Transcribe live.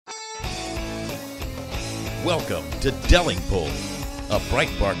Welcome to Delingpole, a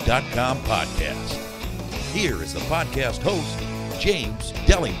Breitbart.com podcast. Here is the podcast host, James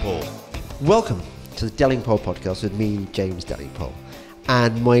Delingpole. Welcome to the Delingpole podcast with me, James Delingpole,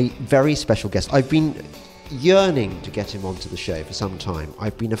 and my very special guest. I've been yearning to get him onto the show for some time.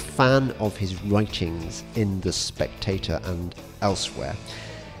 I've been a fan of his writings in The Spectator and elsewhere.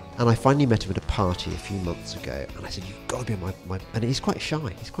 And I finally met him at a party a few months ago, and I said, "You've got to be my..." And he's quite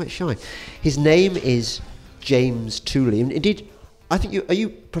shy. His name is James Tooley. And indeed, I think are you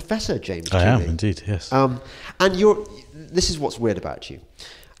Professor James Tooley? I am indeed, yes. And this is what's weird about you.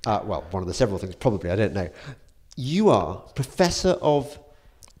 Well, one of the several things, probably, I don't know. You are Professor of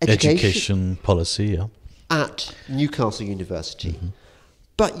Education Policy, yeah. At Newcastle University. Mm-hmm.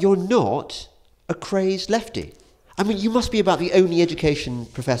 But you're not a crazed lefty. I mean, you must be about the only education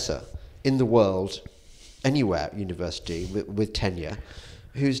professor in the world, anywhere at university, with tenure,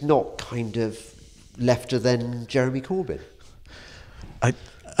 who's not kind of lefter than Jeremy Corbyn.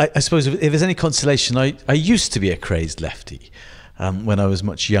 I suppose if there's any consolation, I used to be a crazed lefty when I was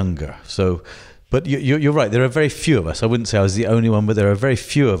much younger. So, but you're right. There are very few of us. I wouldn't say I was the only one, but there are very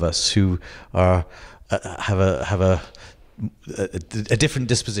few of us who are have a different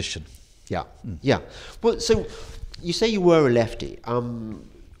disposition. Yeah, yeah. Well, so you say you were a lefty.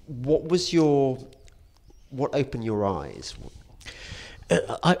 What opened your eyes?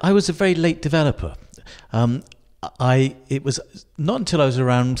 I was a very late developer. It was not until I was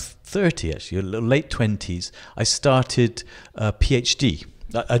around 30, actually, late 20s, I started a PhD.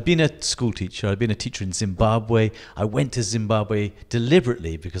 I'd been a school teacher. I'd been a teacher in Zimbabwe. I went to Zimbabwe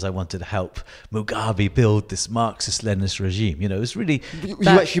deliberately because I wanted to help Mugabe build this Marxist-Leninist regime. You know, it was really... You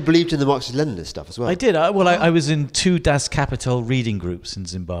actually believed in the Marxist-Leninist stuff as well? I did. I was in 2 Das Kapital reading groups in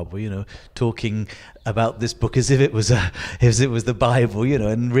Zimbabwe, you know, talking about this book as if it was the Bible, you know,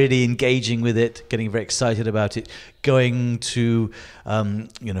 and really engaging with it, getting very excited about it, going to,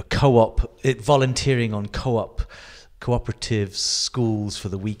 volunteering on cooperatives, schools for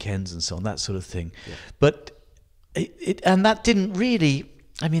the weekends and so on, that sort of thing. Yeah. But that didn't really,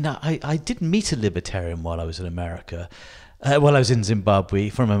 I mean, I did meet a libertarian while I was in America, while I was in Zimbabwe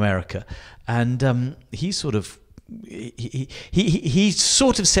from America, and he sort of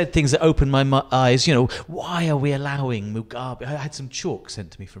said things that opened my eyes. You know, why are we allowing Mugabe? I had some chalk sent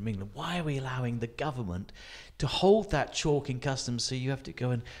to me from England. Why are we allowing the government to hold that chalk in customs so you have to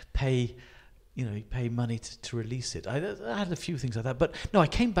go and pay? You know, you pay money to release it. I had a few things like that. But no, I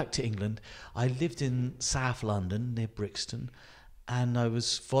came back to England. I lived in South London, near Brixton, and I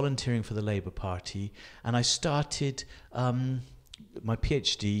was volunteering for the Labour Party. And I started my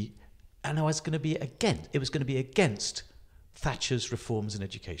PhD, and it was going to be against Thatcher's reforms in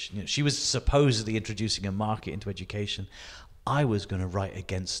education. You know, she was supposedly introducing a market into education. I was going to write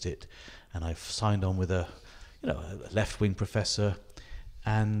against it. And I signed on with a left-wing professor,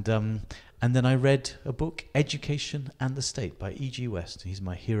 and then I read a book, Education and the State, by E.G. West. He's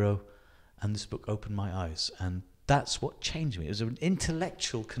my hero, and this book opened my eyes, and that's what changed me. It was an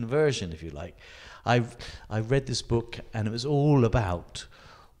intellectual conversion, if you like. I read this book, and it's all about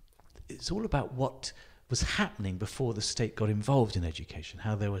what was happening before the state got involved in education,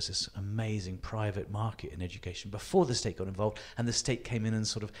 how there was this amazing private market in education before the state got involved, and the state came in and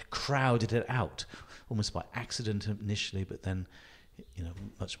sort of crowded it out, almost by accident initially, but then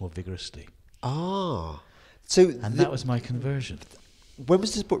much more vigorously. That was my conversion. When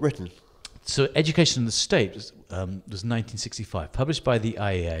was this book written? So Education in the State was 1965, published by the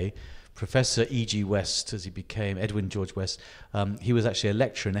IEA. Professor E.G. West, as he became, Edwin George West, he was actually a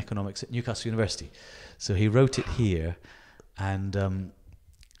lecturer in economics at Newcastle University. So he wrote it here, and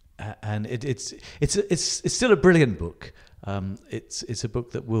it's still a brilliant book. It's a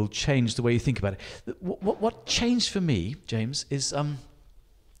book that will change the way you think about it. What changed for me, James, is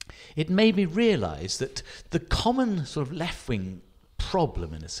it made me realise that the common sort of left-wing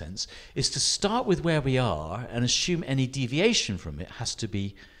problem, in a sense, is to start with where we are and assume any deviation from it has to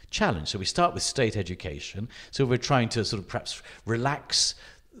be challenged. So we start with state education. So we're trying to sort of perhaps relax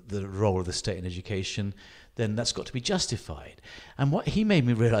the role of the state in education, then that's got to be justified. And what he made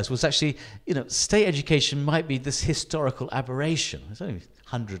me realise was actually, state education might be this historical aberration. It's only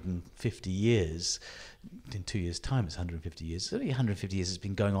 150 years. In 2 years' time, it's 150 years. It's only 150 years has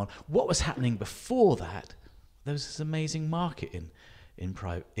been going on. What was happening before that? There was this amazing market in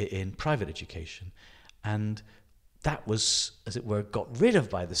private education. And that was, as it were, got rid of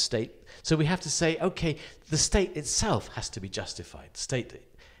by the state. So we have to say, okay, the state itself has to be justified. State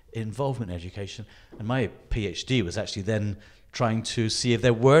involvement in education. And my PhD was actually then trying to see if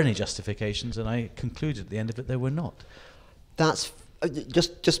there were any justifications, and I concluded at the end of it there were not. That's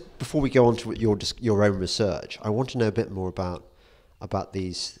Just before we go on to your own research, I want to know a bit more about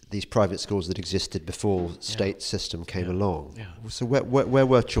these private schools that existed before state system came along. Yeah. So where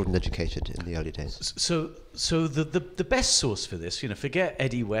were children educated in the early days? So the best source for this, forget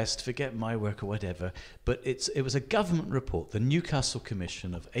Eddie West, forget my work or whatever, but it was a government report, the Newcastle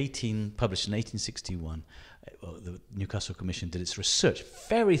Commission published in 1861. The Newcastle Commission did its research,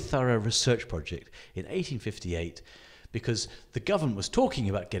 very thorough research project in 1858. Because the government was talking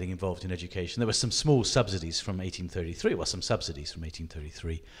about getting involved in education. There were some small subsidies from 1833,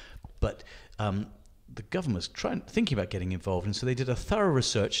 but the government was thinking about getting involved, and so they did a thorough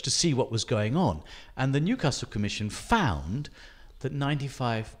research to see what was going on. And the Newcastle Commission found that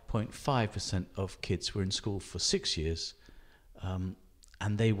 95.5% of kids were in school for 6 years, and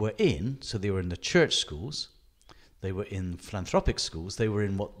they were in the church schools, they were in philanthropic schools, they were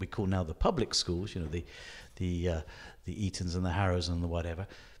in what we call now the public schools, the Eatons and the Harrows and the whatever,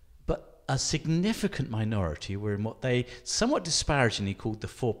 but a significant minority were in what they somewhat disparagingly called the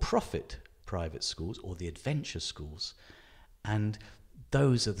for-profit private schools or the adventure schools, and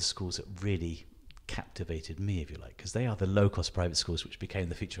those are the schools that really captivated me, if you like, because they are the low-cost private schools which became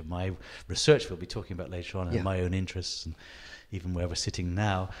the feature of my research we'll be talking about later on, and my own interests, and even where we're sitting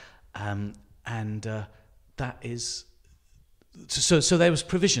now, that is... So there was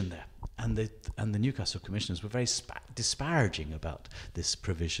provision there, and the Newcastle commissioners were very disparaging about this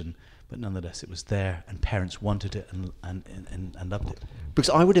provision, but nonetheless it was there, and parents wanted it and loved it. Because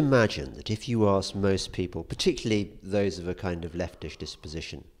I would imagine that if you ask most people, particularly those of a kind of leftish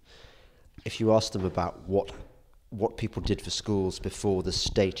disposition, if you ask them about what people did for schools before the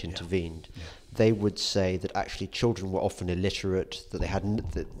state intervened, they would say that actually children were often illiterate, that they had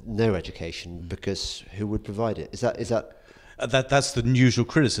no education, because who would provide it? Is that That's the usual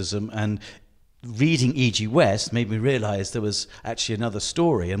criticism, and reading E.G. West made me realise there was actually another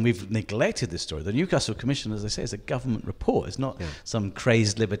story, and we've neglected this story. The Newcastle Commission, as I say, is a government report. It's not some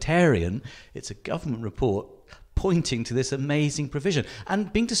crazed libertarian. It's a government report pointing to this amazing provision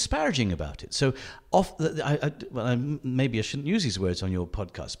and being disparaging about it. So, maybe I shouldn't use these words on your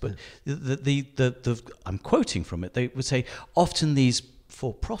podcast, but I'm quoting from it. They would say often these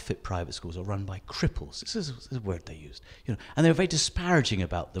for-profit private schools are run by cripples. This is a word they used, and they were very disparaging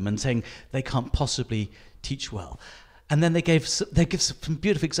about them and saying they can't possibly teach well. And then they give some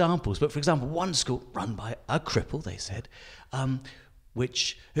beautiful examples. But for example, one school run by a cripple, they said, who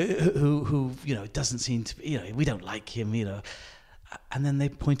doesn't seem to, we don't like him, And then they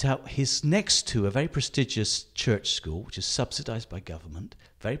point out he's next to a very prestigious church school, which is subsidised by government,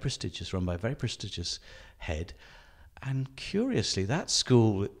 very prestigious, run by a very prestigious head. And curiously, that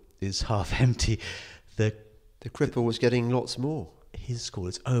school is half empty. The cripple was getting lots more. His school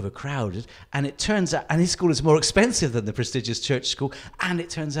is overcrowded, and it turns out, and his school is more expensive than the prestigious church school, and it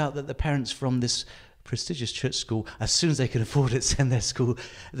turns out that the parents from this prestigious church school, as soon as they can afford it, send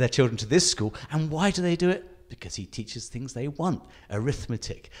their children to this school. And why do they do it? Because he teaches things they want: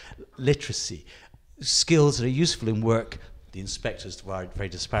 arithmetic, literacy, skills that are useful in work. The inspectors were very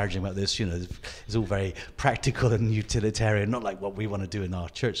disparaging about this. It's all very practical and utilitarian, not like what we want to do in our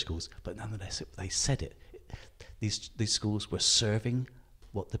church schools. But nonetheless, they said it. These schools were serving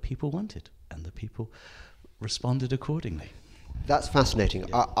what the people wanted, and the people responded accordingly. That's fascinating.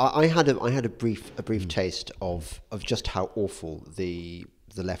 Yeah. I had a brief taste of just how awful the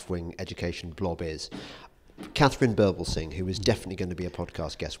left-wing education blob is. Catherine Birbalsingh, who is definitely going to be a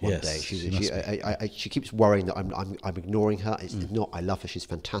podcast guest one day. She keeps worrying that I'm ignoring her. It's not. I love her. She's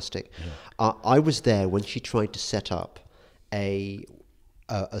fantastic. Yeah. I was there when she tried to set up a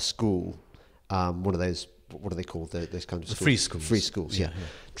school, one of those. What are they called? Those kinds of schools? Free schools. Free schools. Yeah.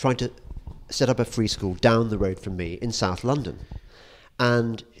 Trying to set up a free school down the road from me in South London,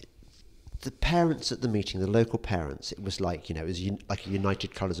 and the parents at the meeting, the local parents, it was like, it was like a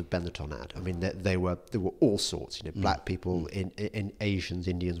United Colours of Benetton ad. I mean, there were all sorts, black people, in Asians,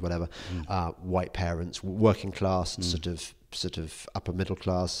 Indians, whatever, white parents, working class, sort of upper middle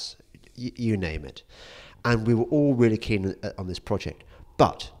class, you name it. And we were all really keen on this project.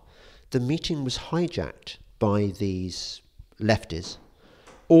 But the meeting was hijacked by these lefties,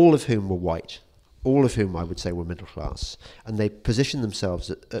 all of whom were white, all of whom I would say were middle class, and they positioned themselves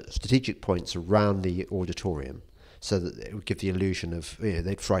at strategic points around the auditorium so that it would give the illusion of,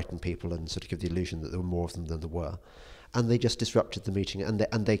 they'd frighten people and sort of give the illusion that there were more of them than there were. And they just disrupted the meeting,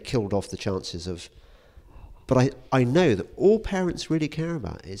 and they killed off the chances of... But I know that all parents really care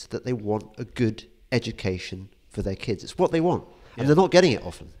about is that they want a good education for their kids. It's what they want, and they're not getting it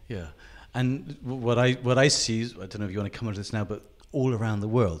often. Yeah, and what I see, I don't know if you want to come on to this now, but all around the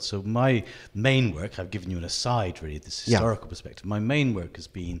world. So my main work, I've given you an aside really, this historical perspective. My main work has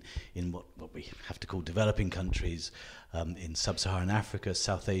been in what we have to call developing countries, in sub-Saharan Africa,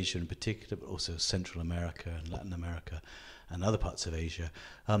 South Asia in particular, but also Central America and Latin America and other parts of Asia.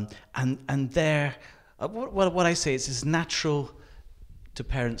 And there, what I say is it's natural to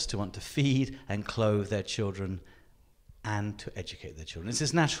parents to want to feed and clothe their children and to educate their children. It's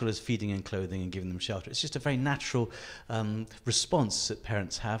as natural as feeding and clothing and giving them shelter. It's just a very natural response that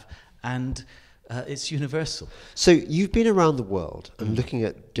parents have, and it's universal. So you've been around the world and looking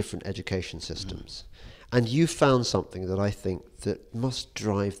at different education systems, and you found something that I think that must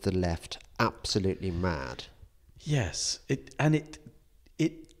drive the left absolutely mad. Yes, it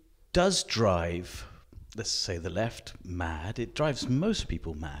does drive, let's say, the left mad. It drives most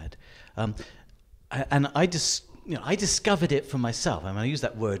people mad, and I discovered it for myself. I mean, I use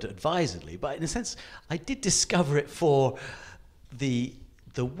that word advisedly, but in a sense, I did discover it for the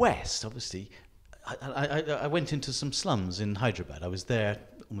West. Obviously, I went into some slums in Hyderabad. I was there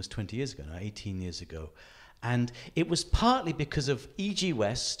almost 20 years ago now, 18 years ago, and it was partly because of E.G.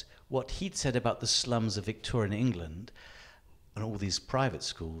 West, what he'd said about the slums of Victorian England and all these private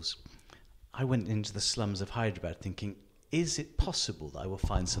schools. I went into the slums of Hyderabad thinking, is it possible that I will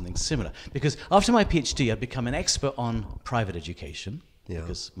find something similar? Because after my PhD, I'd become an expert on private education,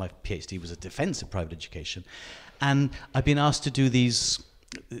 because my PhD was a defense of private education. And I've been asked to do these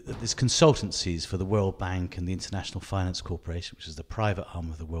consultancies for the World Bank and the International Finance Corporation, which is the private arm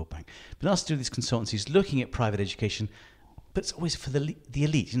of the World Bank. I've been asked to do these consultancies looking at private education, but it's always for the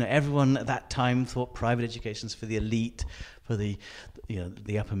elite. You know, everyone at that time thought private education's for the elite, for the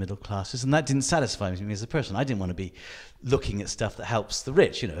upper middle classes, and that didn't satisfy me as a person. I didn't want to be looking at stuff that helps the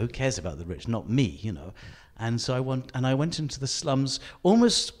rich. You know, who cares about the rich? Not me. You know, and so I went into the slums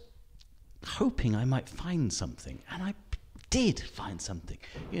almost hoping I might find something, and I did find something.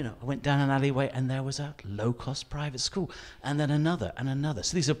 You know, I went down an alleyway and there was a low-cost private school, and then another and another.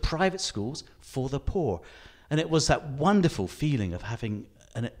 So these are private schools for the poor. And it was that wonderful feeling of having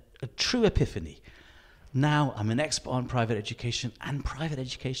a true epiphany. Now I'm an expert on private education, and private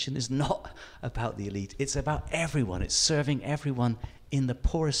education is not about the elite. It's about everyone. It's serving everyone in the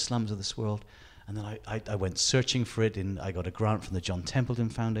poorest slums of this world. And then I went searching for it. I got a grant from the John Templeton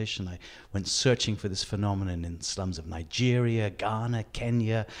Foundation. I went searching for this phenomenon in slums of Nigeria, Ghana,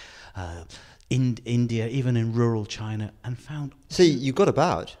 Kenya, India, even in rural China, and found... So you got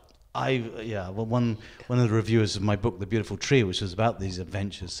about... Well, one of the reviewers of my book, The Beautiful Tree, which was about these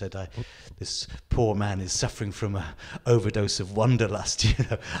adventures, said this poor man is suffering from an overdose of wanderlust. You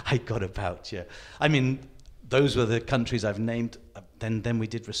know, I got about. Yeah, I mean, those were the countries I've named. Then we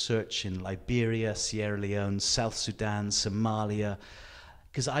did research in Liberia, Sierra Leone, South Sudan, Somalia,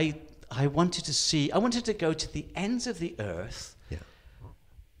 because I wanted to go to the ends of the earth.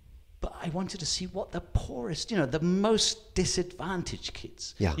 But I wanted to see what the poorest, the most disadvantaged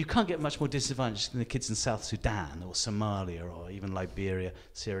kids. Yeah. You can't get much more disadvantaged than the kids in South Sudan or Somalia or even Liberia,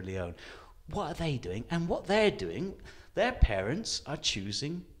 Sierra Leone. What are they doing? And what they're doing, their parents are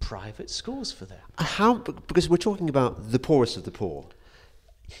choosing private schools for them. How? Because we're talking about the poorest of the poor.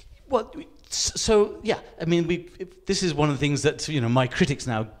 Well, so yeah, I mean, this is one of the things that my critics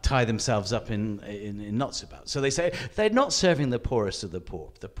now tie themselves up in knots about. So they say they're not serving the poorest of the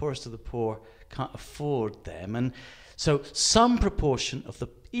poor. The poorest of the poor can't afford them, and so some proportion of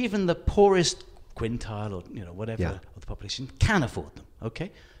even the poorest quintile or whatever of the population can afford them.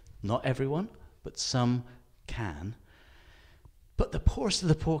 Okay, not everyone, but some can. But the poorest of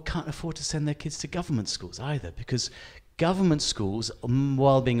the poor can't afford to send their kids to government schools either, because government schools,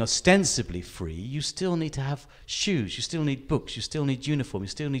 while being ostensibly free, you still need to have shoes, you still need books, you still need uniform, you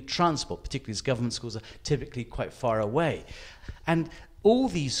still need transport, particularly as government schools are typically quite far away. And all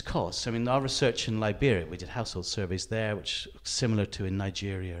these costs, I mean, our research in Liberia, we did household surveys there, which are similar to in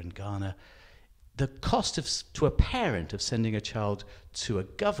Nigeria and Ghana. The cost to a parent of sending a child to a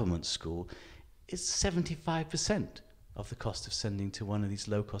government school is 75%. Of the cost of sending to one of these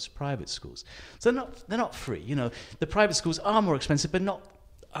low-cost private schools. So they're not free. The private schools are more expensive, but not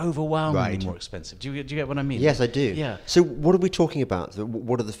overwhelmingly more expensive. Do you get what I mean? Yes, I do. Yeah. So what are we talking about?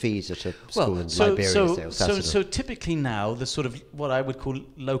 What are the fees at a school in Liberia? So typically now, the sort of what I would call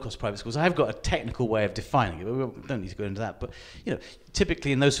low-cost private schools, I've got a technical way of defining it, but we don't need to go into that. But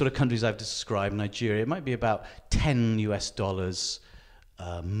typically in those sort of countries I've described, Nigeria, it might be about $10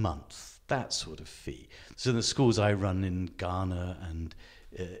 a month. That sort of fee. So the schools I run in Ghana and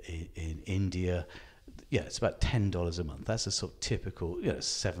in India, it's about $10 a month. That's a sort of typical,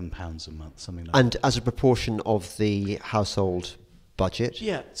 £7 a month, something like that. And as a proportion of the household budget?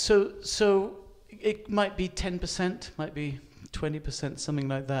 Yeah, so it might be 10%, might be 20%, something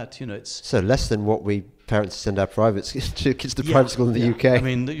like that. You know, it's So less than what we parents send our private kids to private school in the UK. I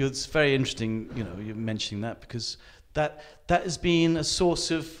mean, it's very interesting. You know, you're mentioning that because that has been a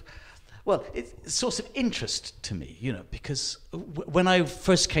source of, well, it's a source of interest to me. You know, because when I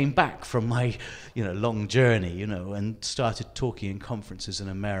first came back from my, you know, long journey, you know, and started talking in conferences in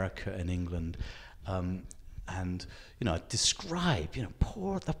America and England, and you know, I describe, you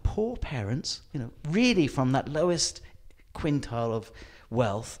know, the poor parents, you know, really from that lowest quintile of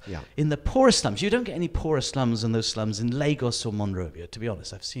wealth in the poorest slums. You don't get any poorer slums than those slums in Lagos or Monrovia. To be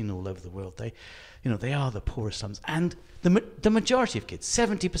honest, I've seen all over the world. They are the poorest slums, and the majority of kids,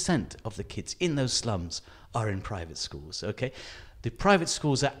 70% of the kids in those slums are in private schools. Okay, the private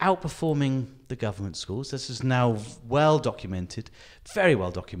schools are outperforming the government schools. This is now well documented, very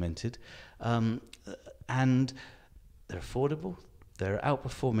well documented, and they're affordable. They're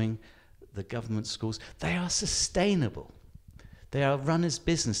outperforming the government schools. They are sustainable. They are run as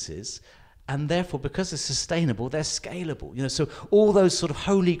businesses, and therefore, because they're sustainable, they're scalable. You know, so all those sort of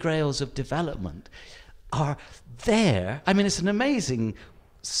holy grails of development are there. I mean, it's an amazing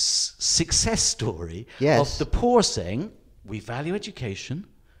success story of the poor saying, we value education.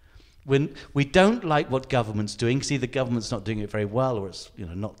 When we don't like what government's doing, because either government's not doing it very well, or it's, you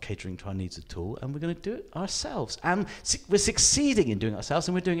know, not catering to our needs at all, and we're going to do it ourselves. And we're succeeding in doing it ourselves,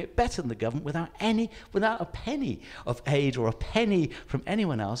 and we're doing it better than the government without a penny of aid or a penny from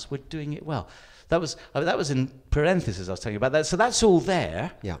anyone else. We're doing it well. That was in parentheses I was telling you about that. So that's all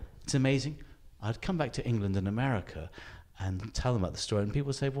there. Yeah, it's amazing. I'd come back to England and America and tell them about the story, and people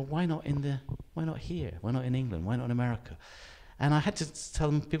would say, well, why not here? Why not in England? Why not in America? And I had to tell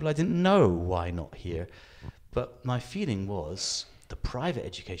them, people I didn't know, why not here. But my feeling was the private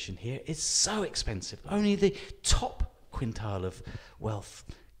education here is so expensive. Only the top quintile of wealth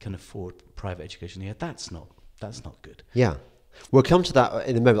can afford private education here. That's not good. Yeah. We'll come to that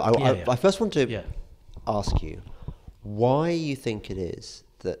in a moment. I first want to ask you why you think it is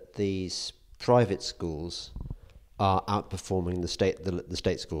that these private schools are outperforming the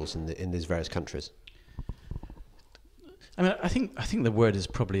state schools in these various countries. I mean, I think the word is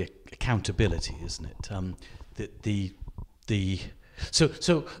probably accountability, isn't it?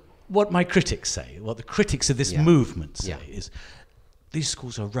 So what my critics say, what the critics of this movement say is, these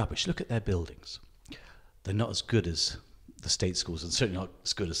schools are rubbish. Look at their buildings. They're not as good as the state schools, and certainly not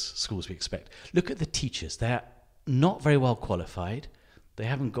as good as schools we expect. Look at the teachers. They're not very well qualified. They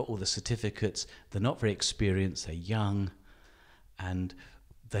haven't got all the certificates. They're not very experienced. They're young, and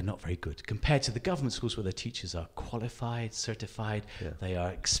they're not very good compared to the government schools where the teachers are qualified, certified, they are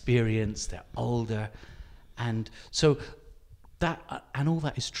experienced, they're older. And so that, and all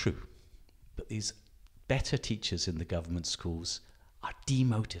that is true. But these better teachers in the government schools are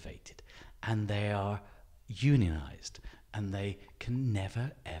demotivated, and they are unionized, and they can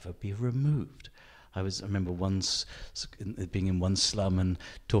never, ever be removed. I remember once being in one slum and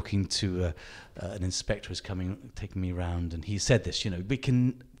talking to an inspector who was taking me around, and he said this, you know,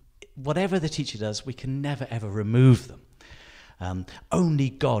 whatever the teacher does, we can never ever remove them. Only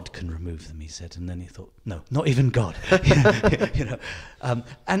God can remove them, he said. And then he thought, no, not even God. You know,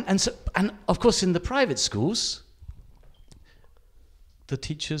 and of course in the private schools, the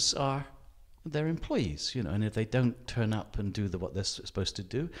teachers they're employees, you know, and if they don't turn up and do what they're supposed to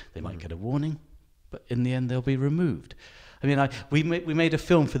do, they might get a warning. But in the end, they'll be removed. I mean, we made a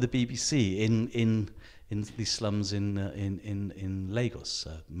film for the BBC in these slums in Lagos,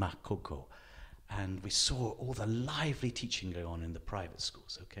 Makoko, and we saw all the lively teaching going on in the private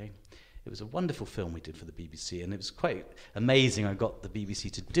schools. Okay, it was a wonderful film we did for the BBC, and it was quite amazing. I got the BBC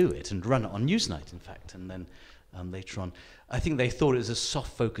to do it and run it on Newsnight, in fact, and then later on, I think they thought it was a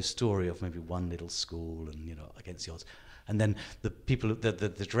soft focus story of maybe one little school and, you know, against the odds. And then the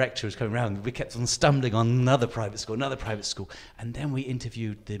director was coming around, we kept on stumbling on another private school. And then we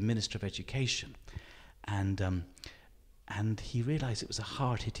interviewed the Minister of Education. And he realised it was a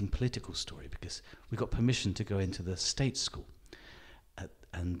hard-hitting political story because we got permission to go into the state school.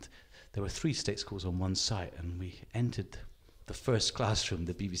 And there were 3 state schools on one site, and we entered the first classroom,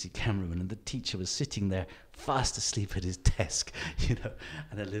 the BBC cameraman, and the teacher was sitting there fast asleep at his desk, you know,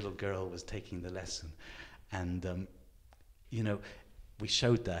 and a little girl was taking the lesson. And you know, we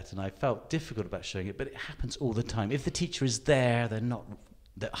showed that, and I felt difficult about showing it, but it happens all the time. If the teacher is there,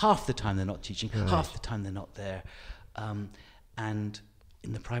 half the time they're not teaching, half the time they're not there. And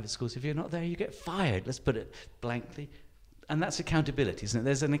in the private schools, if you're not there, you get fired. Let's put it blankly. And that's accountability, isn't it?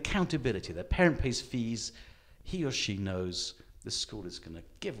 There's an accountability. The parent pays fees. He or she knows the school is going to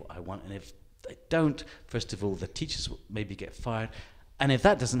give what I want, and if they don't, first of all, the teachers will maybe get fired. And if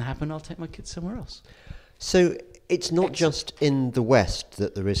that doesn't happen, I'll take my kids somewhere else. So it's not just in the West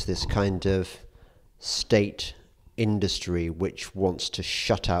that there is this kind of state industry which wants to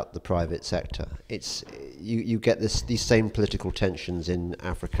shut out the private sector. It's you get these same political tensions in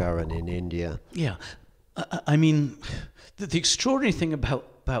Africa and in India. Yeah, I mean, the extraordinary thing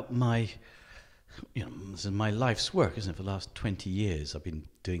about my, this is my life's work, isn't it? For the last 20 years, I've been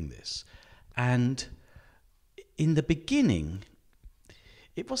doing this, and in the beginning,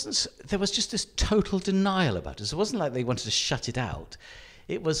 it wasn't. There was just this total denial about it. So it wasn't like they wanted to shut it out.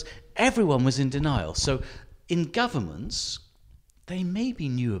 It was everyone was in denial. So in governments, they maybe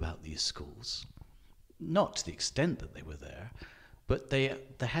knew about these schools, not to the extent that they were there, but they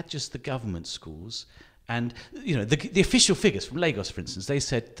had just the government schools. And the official figures from Lagos, for instance, they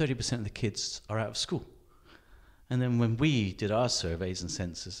said 30% of the kids are out of school. And then when we did our surveys and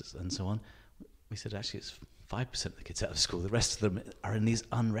censuses and so on, we said actually it's 5% of the kids out of school. The rest of them are in these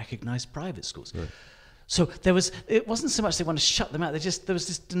unrecognised private schools. Right. So it wasn't so much they wanted to shut them out. There was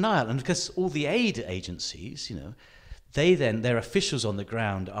this denial, and because all the aid agencies, their officials on the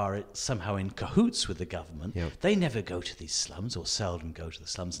ground are somehow in cahoots with the government. Yep. They never go to these slums, or seldom go to the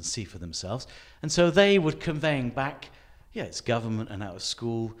slums and see for themselves. And so they would conveying back, it's government and out of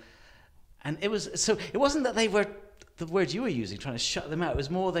school. And it wasn't that they were, the word you were using, trying to shut them out. It was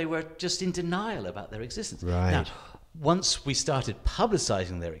more they were just in denial about their existence. Right. Now, once we started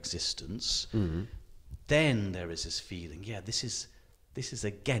publicising their existence, then there is this feeling, this is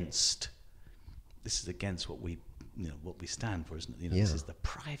against what we stand for, isn't it? This is the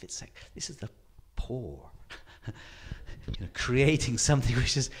private sector. This is the poor. Creating something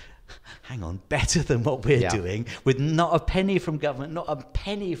which is, better than what we're doing, with not a penny from government, not a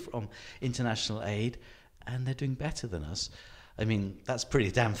penny from international aid, and they're doing better than us. I mean, that's pretty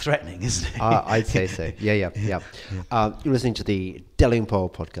damn threatening, isn't it? I'd say so. Yeah. You're listening to the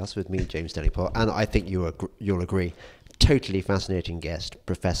Delingpole podcast with me, James Delingpole, and I think you'll agree. Totally fascinating guest,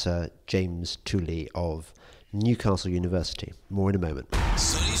 Professor James Tooley of Newcastle University. More in a moment.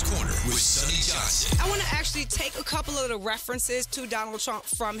 Sonny's Corner with Sonny Johnson. I want to actually take a couple of the references to Donald Trump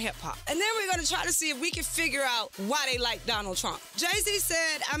from hip-hop. And then we're going to try to see if we can figure out why they like Donald Trump. Jay-Z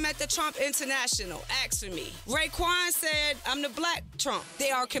said, I'm at the Trump International. Ask for me. Raekwon said, I'm the black Trump.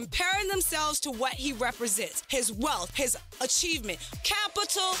 They are comparing themselves to what he represents. His wealth, his achievement.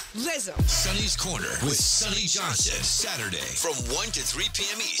 Capitalism. Sonny's Corner with Sonny Johnson. Saturday from 1 to 3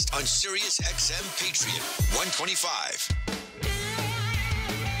 p.m. East on Sirius XM Patriot 125.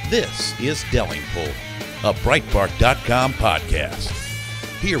 This is Delingpole, a Breitbart.com podcast.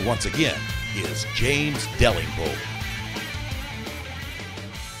 Here once again is James Delingpole.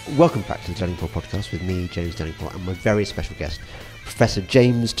 Welcome back to the Delingpole podcast with me, James Delingpole, and my very special guest, Professor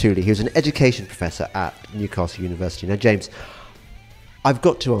James Tooley, who's an education professor at Newcastle University. Now, James, I've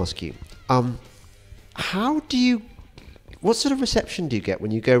got to ask you, what sort of reception do you get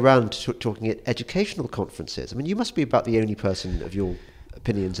when you go around talking at educational conferences? I mean, you must be about the only person of your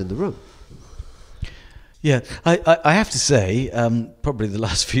opinions in the room. Yeah, I have to say, probably the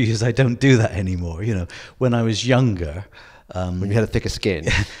last few years I don't do that anymore. When I was younger, when you had a thicker skin,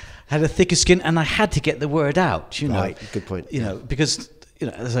 and I had to get the word out. Right, good point. Because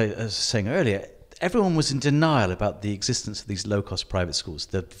as I was saying earlier, everyone was in denial about the existence of these low-cost private schools,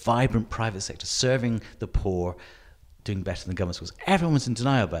 the vibrant private sector serving the poor, doing better than government schools. Everyone was in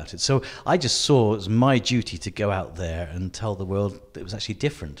denial about it. So I just saw it was my duty to go out there and tell the world that it was actually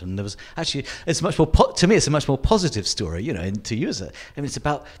different. And there was actually, it's much more, to me, it's a much more positive story, and to you it's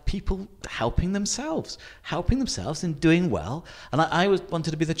about people helping themselves and doing well. And I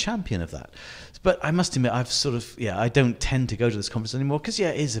wanted to be the champion of that. But I must admit, I don't tend to go to this conference anymore because,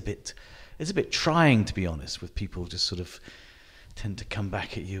 it's a bit trying, to be honest, with people just sort of tend to come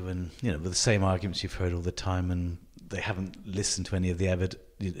back at you and, with the same arguments you've heard all the time, and they haven't listened to any of the evidence.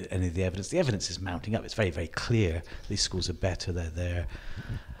 The evidence is mounting up. It's very, very clear. These schools are better. They're there.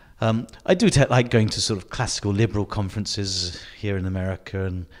 I do like going to sort of classical liberal conferences here in America,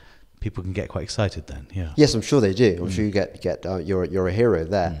 and people can get quite excited then. Yeah. Yes, I'm sure they do. I'm sure you get you're a hero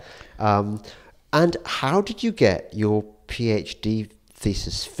there. And how did you get your PhD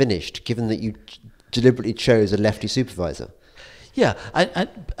thesis finished, given that you deliberately chose a lefty supervisor? Yeah,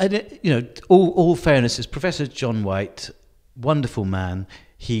 and all fairness is Professor John White, wonderful man.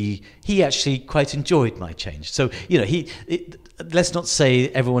 He actually quite enjoyed my change. So let's not say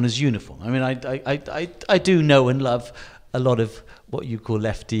everyone is uniform. I mean, I do know and love a lot of what you call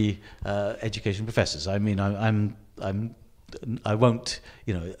lefty education professors. I mean, I won't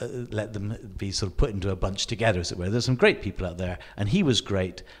let them be sort of put into a bunch together, as it were. There's some great people out there, and he was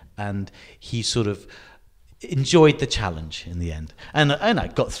great, and he sort of enjoyed the challenge in the end, and I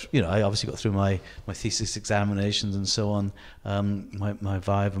got I obviously got through my thesis examinations and so on, my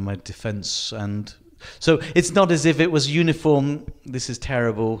viva and my defence, and so it's not as if it was uniform. This is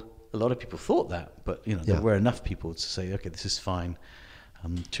terrible. A lot of people thought that, but there were enough people to say, okay, this is fine.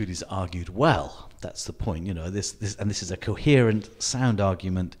 Tooley's argued well. That's the point. This is a coherent, sound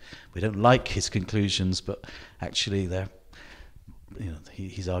argument. We don't like his conclusions, but actually,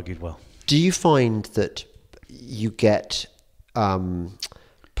 he's argued well. Do you find that you get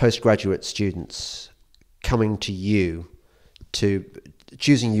postgraduate students coming to you, to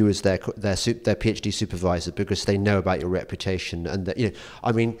choosing you as their PhD supervisor because they know about your reputation, and that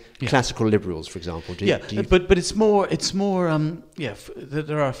classical liberals, for example. But it's more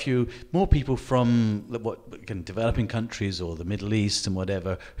there are a few more people from developing countries or the Middle East and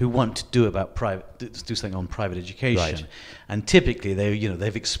whatever who want to do something on private education, right. And typically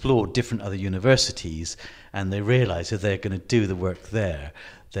they've explored different other universities, and they realise if they're going to do the work there,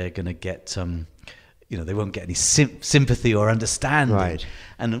 they're going to get they won't get any sympathy or understanding. Right.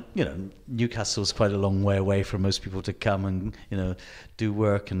 And Newcastle's quite a long way away for most people to come and do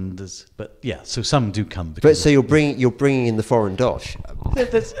work, so some do come. But so you're bringing in the foreign dosh.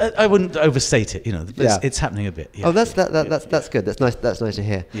 I wouldn't overstate it. It's happening a bit. Yeah. Oh, that's good. That's nice. That's nice to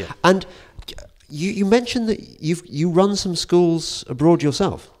hear. Yeah. And you mentioned that you run some schools abroad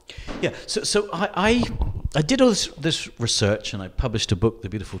yourself. Yeah, so I did all this research, and I published a book, The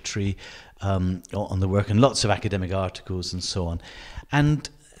Beautiful Tree, on the work, and lots of academic articles and so on, and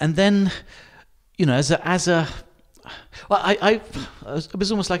then, I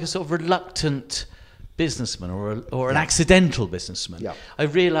was almost like a sort of reluctant businessman or an accidental businessman. Yeah. I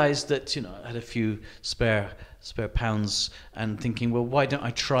realised that I had a few spare pounds, and thinking, well, why don't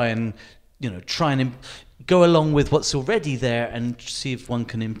I try and go along with what's already there and see if one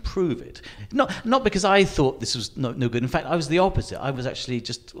can improve it. Not because I thought this was no good. In fact, I was the opposite. I was actually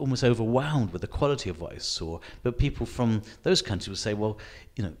just almost overwhelmed with the quality of what I saw. But people from those countries would say, well,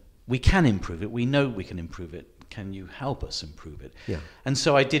 we can improve it. We know we can improve it. Can you help us improve it? Yeah. And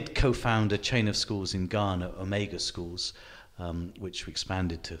so I did co-found a chain of schools in Ghana, Omega Schools, which we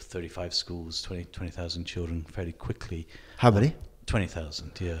expanded to 35 schools, 20,000 children fairly quickly. How many?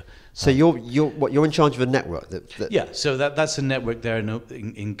 20,000, yeah. So you're in charge of a network that Yeah, so that's a network there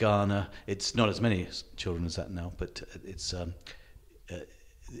in Ghana. It's not as many children as that now, but it's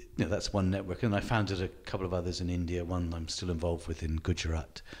that's one network. And I founded a couple of others in India. One I'm still involved with in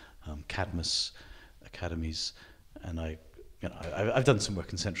Gujarat, Cadmus Academies, and I've done some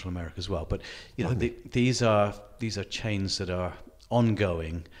work in Central America as well. But these are chains that are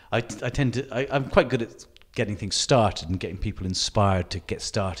ongoing. I'm quite good at getting things started and getting people inspired to get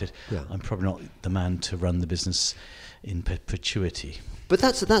started. Yeah. I'm probably not the man to run the business in perpetuity. But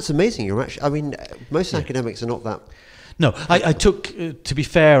that's amazing. You're actually, most academics are not that. No, I took, to be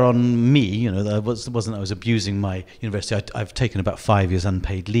fair on me, it wasn't I was abusing my university. I've taken about 5 years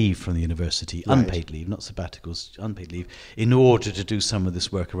unpaid leave from the university, Right. Unpaid leave, not sabbaticals, unpaid leave, in order to do some of this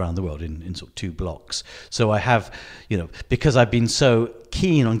work around the world in sort of 2 blocks. So I have, because I've been so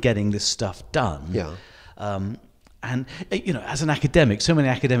keen on getting this stuff done. Yeah. And as an academic, so many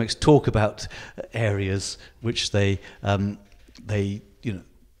academics talk about areas which they talk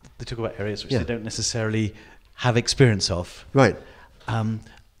about areas which they don't necessarily have experience of. Right.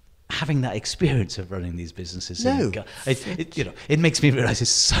 Having that experience of running these businesses, No. it makes me realise it's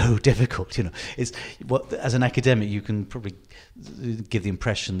so difficult. As an academic, you can probably give the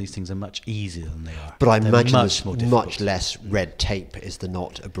impression these things are much easier than they are. But I imagine much there's more difficult. much less red tape, is there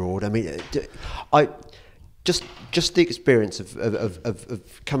not, abroad? I mean, just the experience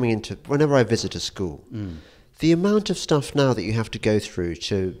of coming into, whenever I visit a school, the amount of stuff now that you have to go through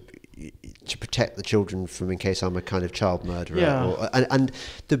to protect the children from, in case I'm a kind of child murderer, Yeah. and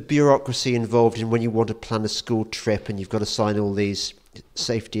the bureaucracy involved in when you want to plan a school trip and you've got to sign all these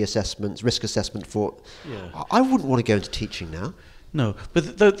safety assessments, risk assessment for. Yeah. I wouldn't want to go into teaching now. No,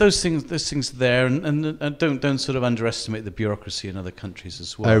 but those things are there, and don't sort of underestimate the bureaucracy in other countries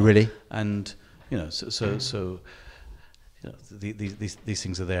as well. Oh, really? And these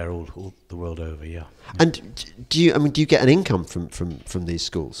things are there all the world over. Yeah. And do you get an income from these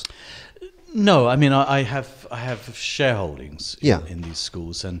schools? No, I mean I have shareholdings in these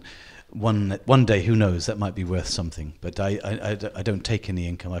schools, and one day, who knows, that might be worth something. But I don't take any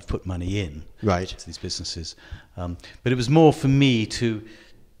income. I've put money in to these businesses. But it was more for me to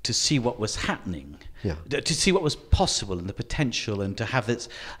see what was happening, to see what was possible and the potential, and to have this.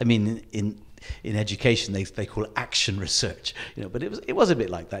 I mean, in education they call it action research, but it was a bit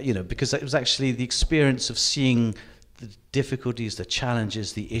like that, because it was actually the experience of seeing difficulties, the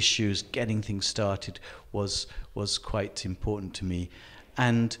challenges, the issues, getting things started was quite important to me,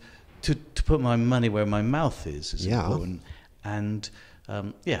 and to put my money where my mouth is important. And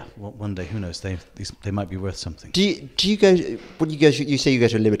one day, who knows? They might be worth something. Do you go when you go? You say you go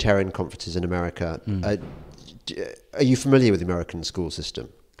to libertarian conferences in America. Are you familiar with the American school system?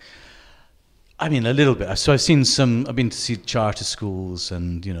 I mean, a little bit. So I've seen some. I've been to see charter schools,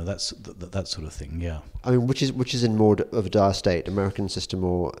 and that sort of thing. Yeah. I mean, which is in more of a dire state, American system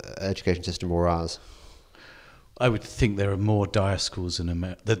or education system or ours? I would think there are more dire schools in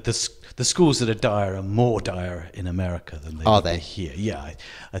America. The schools that are dire are more dire in America than they are here. Yeah,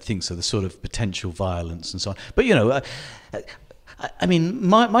 I think so. The sort of potential violence and so on. But I mean,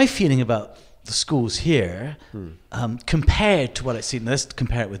 my feeling about the schools here, compared to what I've seen, let's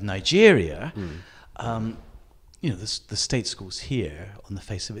compare it with Nigeria. The state schools here, on the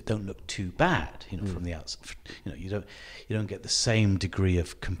face of it, don't look too bad. From the outside, you don't get the same degree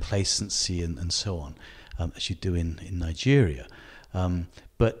of complacency and so on as you do in Nigeria.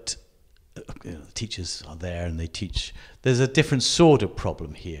 But the teachers are there and they teach. There's a different sort of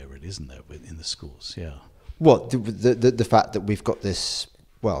problem here, really, isn't there, in the schools? Yeah. What the fact that we've got this?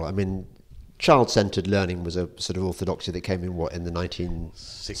 Well, I mean, child-centered learning was a sort of orthodoxy that came in in the 1960s,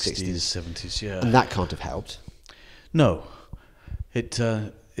 70s, yeah. And that can't have helped. No, it's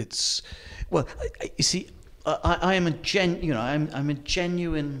well. You see, I am I'm a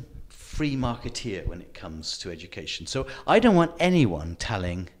genuine free marketeer when it comes to education. So I don't want anyone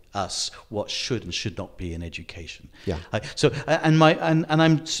telling us what should and should not be in education. Yeah.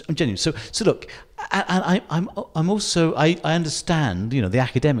 I'm genuine. So look, I'm also I understand. The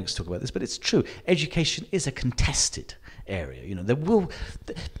academics talk about this, but it's true. Education is a contested area. There will,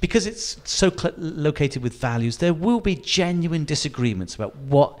 because it's so located with values, there will be genuine disagreements about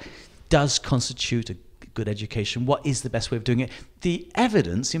what does constitute a good education, what is the best way of doing it. The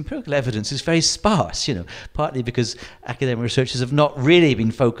evidence, empirical evidence, is very sparse, partly because academic researchers have not really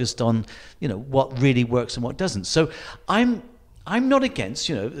been focused on, what really works and what doesn't. So I'm not against,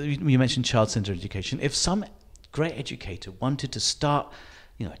 you mentioned child-centered education. If some great educator wanted to start,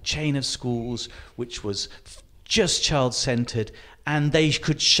 a chain of schools which was just child-centered, and they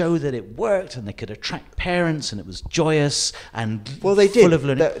could show that it worked, and they could attract parents, and it was joyous and full of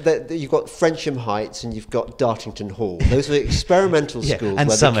learning. You've got Frensham Heights and you've got Dartington Hall. Those are experimental schools. And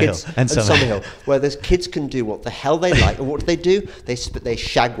Summerhill, where those kids can do what the hell they like. And what do? They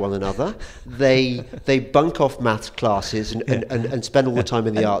shag one another. They bunk off maths classes and spend all the time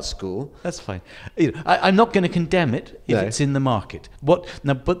in the art school. That's fine. I'm not going to condemn it if it's in the market. But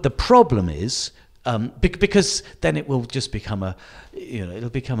the problem is, because then it will just become it'll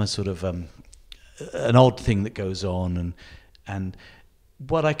become a sort of an odd thing that goes on, and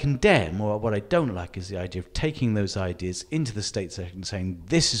what I condemn or what I don't like is the idea of taking those ideas into the state sector and saying,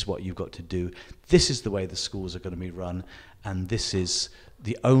 this is what you've got to do, this is the way the schools are going to be run, and this is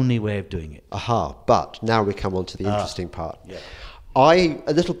the only way of doing it. But now we come on to the interesting part. Yeah.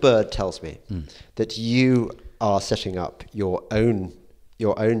 A little bird tells me that you are setting up your own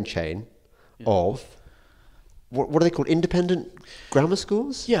chain of what are they called? Independent grammar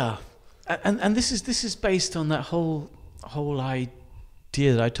schools? Yeah, and this is based on that whole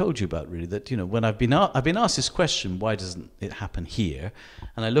idea that I told you about, really. That when I've been asked this question, why doesn't it happen here?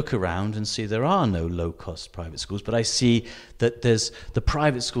 And I look around and see there are no low-cost private schools, but I see that there's the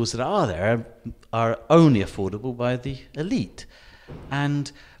private schools that are there are only affordable by the elite.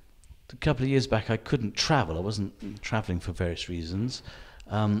 And a couple of years back, I couldn't travel. I wasn't traveling for various reasons.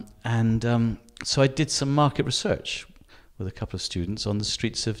 So I did some market research with a couple of students on the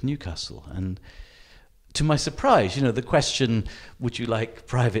streets of Newcastle. And to my surprise, the question, would you like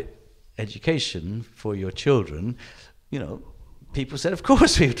private education for your children? People said, of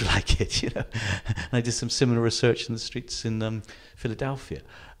course we would like it, And I did some similar research in the streets in Philadelphia.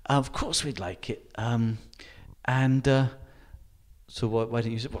 Of course we'd like it. So why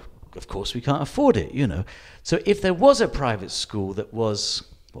don't you say, well, of course we can't afford it, So if there was a private school that was,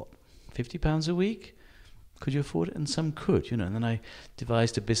 £50 a week, could you afford it? And some could, And then I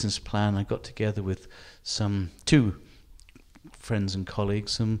devised a business plan. I got together with two friends and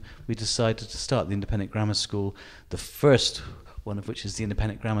colleagues, and we decided to start the independent grammar school, the first one of which is the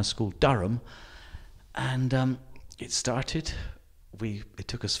independent grammar school Durham. And it started. It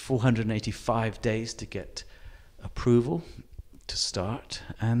took us 485 days to get approval to start,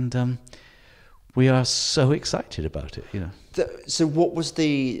 and we are so excited about it. So what was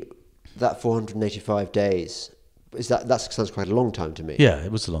that 485 days? That sounds quite a long time to me. Yeah,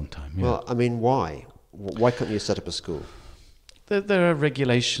 it was a long time. Yeah. Well, I mean, why? Why couldn't you set up a school? There are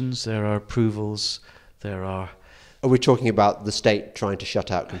regulations, there are approvals, there are Are we talking about the state trying to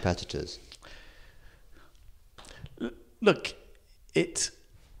shut out competitors? Look, it...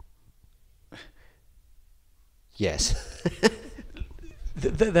 Yes.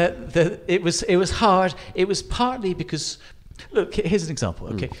 It was hard. It was partly because, look, here's an example.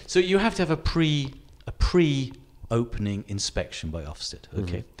 Okay, so you have to have a pre-opening inspection by Ofsted.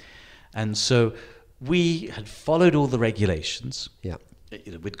 Okay, and so we had followed all the regulations. Yeah.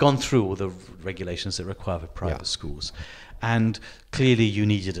 We'd gone through all the regulations that require for private schools, and clearly you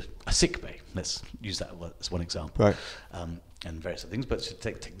needed a sick bay. Let's use that as one example. Right. And various other things, but to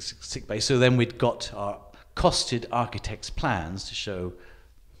take the sick bay. So then we'd got our costed architect's plans to show,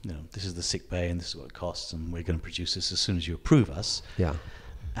 this is the sick bay and this is what it costs, and we're going to produce this as soon as you approve us. Yeah.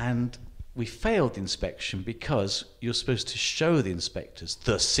 And we failed the inspection because you're supposed to show the inspectors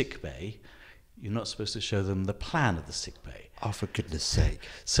the sick bay. You're not supposed to show them the plan of the sick bay. Oh, for goodness sake.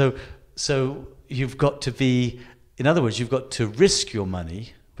 So you've got to be, in other words, you've got to risk your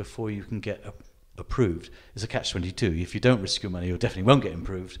money before you can get approved. It's a catch-22. If you don't risk your money, you definitely won't get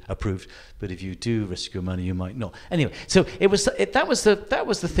approved. But if you do risk your money, you might not. Anyway, so that was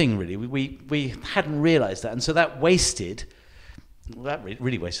the thing really. We hadn't realised that, and so that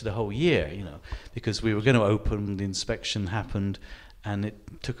really wasted a whole year, because we were going to open, the inspection happened, and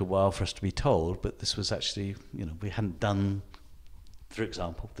it took a while for us to be told. But this was actually, we hadn't done, for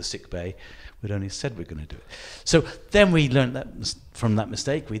example, the sick bay. We'd only said we're going to do it. So then we learned that from that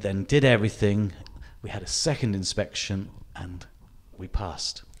mistake. We then did everything. We had a second inspection and we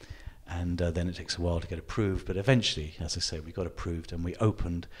passed. And then it takes a while to get approved. But eventually, as I say, we got approved and we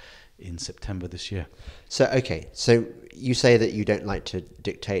opened in September this year. So, okay. So you say that you don't like to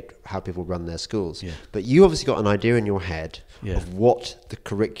dictate how people run their schools. Yeah. But you obviously got an idea in your head Yeah. of what the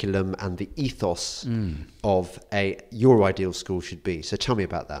curriculum and the ethos of your ideal school should be. So tell me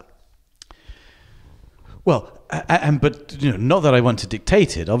about that. Well, but not that I want to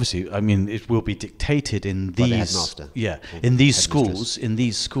dictate it. Obviously, I mean, it will be dictated in By the these, headmaster. in these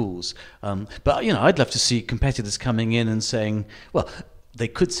Headmistress. schools. But I'd love to see competitors coming in and saying, well, they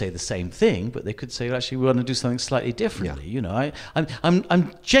could say the same thing, but they could say, well, actually, we want to do something slightly differently. Yeah.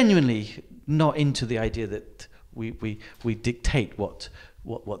 I'm genuinely not into the idea that we dictate what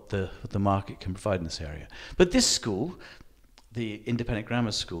the market can provide in this area. But this school, the Independent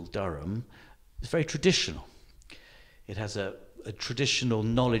Grammar School, Durham, is very traditional. It has a traditional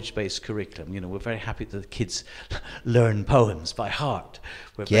knowledge-based curriculum. We're very happy that the kids learn poems by heart.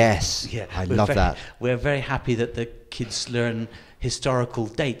 I love that. We're very happy that the kids learn historical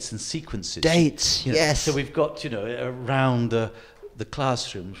dates and sequences. Dates, yes. So we've got, around the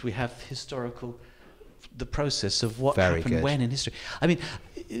classrooms, we have the process of what Very happened good. when in history. I mean,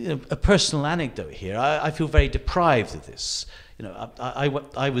 a personal anecdote here. I feel very deprived of this.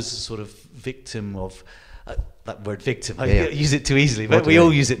 I was a sort of victim of that word victim. I use it too easily, but we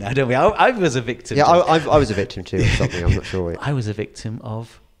all use it now, don't we? I was a victim. Yeah, I was a victim too of something. I'm not sure. I was a victim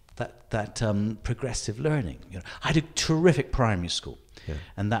of that progressive learning. I had a terrific primary school,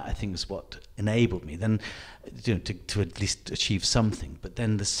 and that I think is what enabled me then, to at least achieve something. But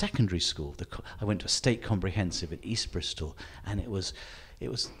then the secondary school, I went to a state comprehensive at East Bristol, and it was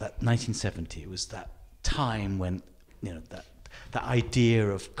that 1970. It was that time when that idea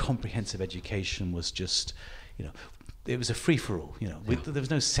of comprehensive education was just, it was a free-for-all. There was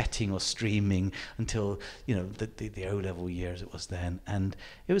no setting or streaming until the O-level years it was then, and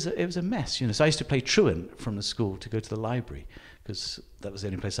it was a mess. So I used to play truant from the school to go to the library because that was the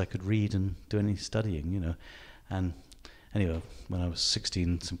only place I could read and do any studying. And anyway, when I was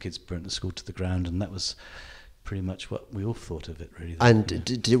 16, some kids burnt the school to the ground, and that was pretty much what we all thought of it, really. And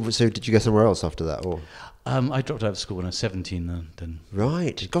did you go somewhere else after that, or? I dropped out of school when I was 17. Then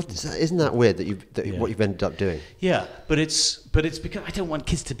Right. God, isn't that weird that what you've ended up doing? Yeah, but it's because I don't want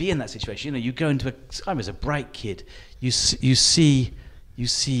kids to be in that situation. You go into I was a bright kid. You see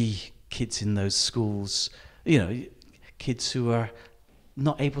kids in those schools. Kids who are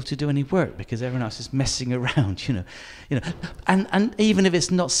not able to do any work because everyone else is messing around, and even if it's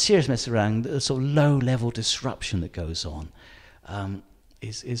not serious messing around, the sort of low-level disruption that goes on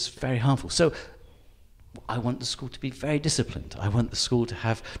is very harmful. So I want the school to be very disciplined. I want the school to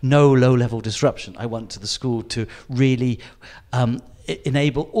have no low-level disruption. I want the school to really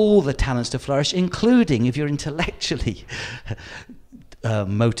enable all the talents to flourish, including if you're intellectually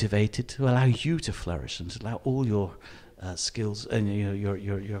motivated, to allow you to flourish and to allow all your skills and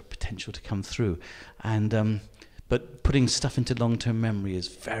your potential to come through, and but putting stuff into long-term memory is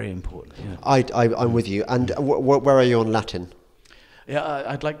very important. I'm with you. And where are you on Latin? Yeah,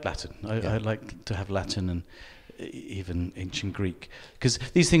 I'd like Latin. I'd like to have Latin, and even ancient Greek, because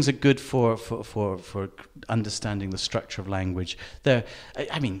these things are good for understanding the structure of language.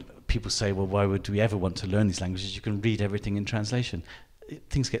 I mean, people say, well, why would we ever want to learn these languages? You can read everything in translation.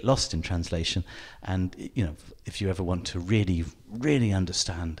 Things get lost in translation, and if you ever want to really, really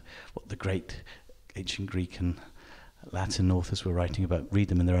understand what the great ancient Greek and Latin authors were writing about, read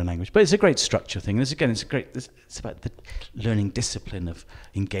them in their own language. But it's a great structure thing. It's about the learning discipline of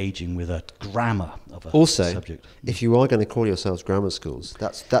engaging with a grammar of a subject. If you are going to call yourselves grammar schools,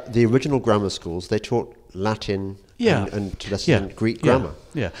 the original grammar schools, they taught Latin and to less Greek grammar.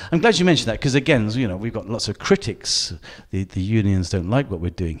 Yeah, I'm glad you mentioned that, because again, we've got lots of critics. The unions don't like what we're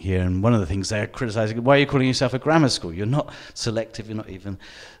doing here, and one of the things they're criticising: why are you calling yourself a grammar school? You're not selective. You're not even,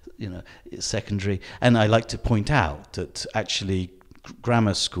 secondary. And I like to point out that actually,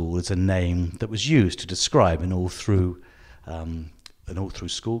 grammar school is a name that was used to describe an all through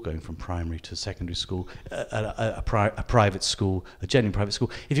school, going from primary to secondary school, a private school, a genuine private school.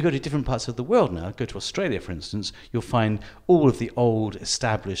 If you go to different parts of the world now, go to Australia, for instance, you'll find all of the old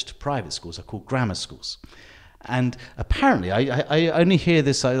established private schools are called grammar schools. And apparently, I only hear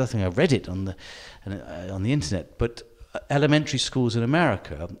this, I think I read it on the internet, but elementary schools in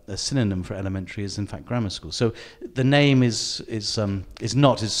America, a synonym for elementary is in fact grammar school. So the name is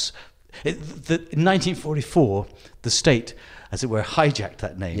not as... in 1944, the state, as it were, hijacked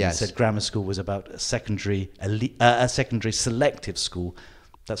that name and said grammar school was about a secondary selective school.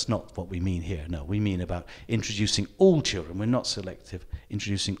 That's not what we mean here. No, we mean about introducing all children. We're not selective.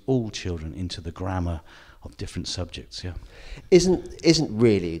 Introducing all children into the grammar of different subjects. Yeah. Isn't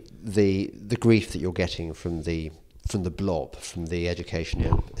really the grief that you're getting from the blob, from the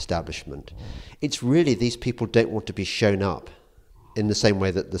educational establishment? It's really these people don't want to be shown up in the same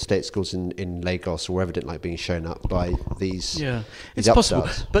way that the state schools in Lagos or wherever didn't like being shown up by these. Yeah, it's possible.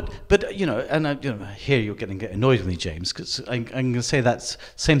 But and I hear you're getting annoyed with me, James, because I'm going to say that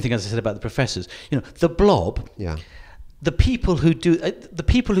same thing as I said about the professors. The blob. Yeah. The people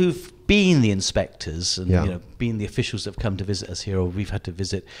who've been the inspectors and been the officials that have come to visit us here, or we've had to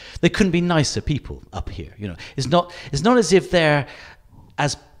visit, they couldn't be nicer people up here. It's not as if they're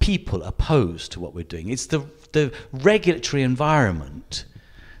as people opposed to what we're doing. It's the regulatory environment,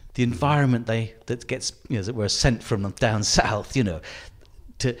 the environment that gets, as it were, sent from down south,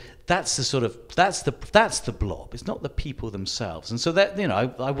 that's the blob. It's not the people themselves. And so that,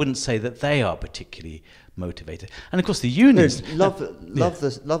 I wouldn't say that they are particularly motivated. And of course the unions love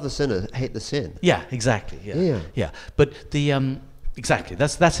the sinner, hate the sin. Yeah, exactly. Yeah. But exactly,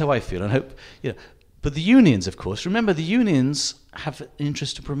 that's how I feel. And hope, but the unions, of course, remember the unions have an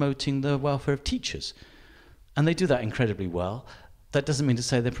interest in promoting the welfare of teachers. And they do that incredibly well. That doesn't mean to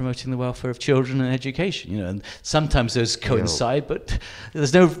say they're promoting the welfare of children and education, and sometimes those coincide, but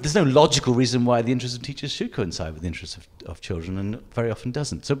there's no logical reason why the interests of teachers should coincide with the interests of children, and very often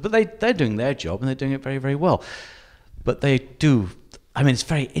doesn't. So, but they're doing their job, and they're doing it very, very well. But they do, it's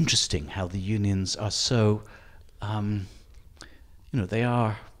very interesting how the unions are so,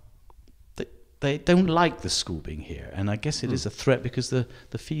 they don't like the school being here, and I guess it is a threat because the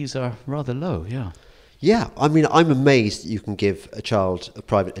fees are rather low, Yeah, I'm amazed that you can give a child a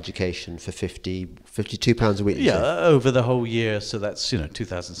private education for £52 a week. Yeah, over the whole year, so that's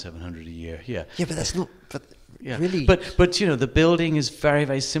 $2,700 a year. Yeah. Yeah, but that's not really. But the building is very,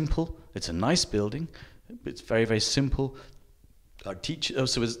 very simple. It's a nice building. It's very, very simple. Our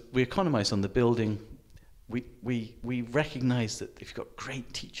so as we economise on the building, we recognise that if you've got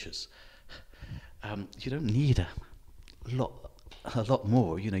great teachers, you don't need a lot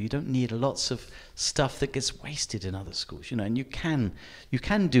more. You don't need lots of stuff that gets wasted in other schools. And you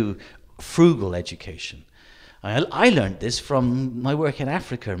can do frugal education. I learned this from my work in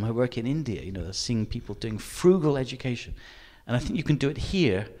Africa and my work in India. Seeing people doing frugal education, and I think you can do it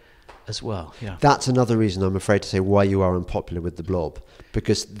here as well. Yeah, that's another reason I'm afraid to say why you are unpopular with the blob,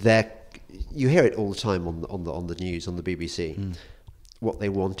 because you hear it all the time on the news, on the BBC. What they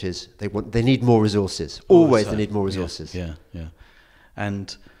want is they need more resources. Always, they need more resources. Yeah.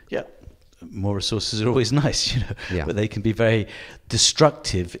 And more resources are always nice, but they can be very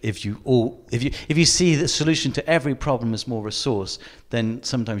destructive if you see the solution to every problem as more resource. Then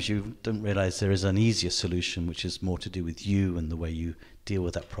sometimes you don't realise there is an easier solution, which is more to do with you and the way you deal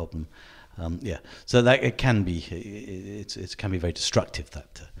with that problem. So that it can be can be very destructive,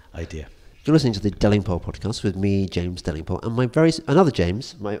 that idea. You're listening to the Delingpole podcast with me, James Delingpole,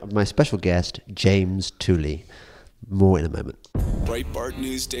 and my special guest, James Tooley. More in a moment. Breitbart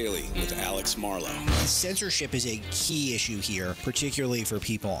News Daily with Alex Marlow. Censorship is a key issue here, particularly for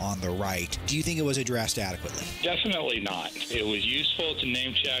people on the right. Do you think it was addressed adequately? Definitely not. It was useful to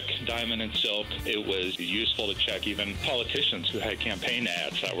name check Diamond and Silk. It was useful to check even politicians who had campaign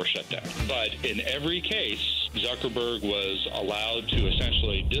ads that were shut down. But in every case, Zuckerberg was allowed to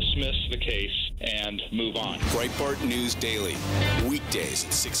essentially dismiss the case and move on. Breitbart News Daily, weekdays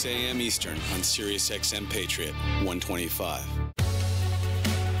at 6 a.m. Eastern on Sirius XM Patriot 125.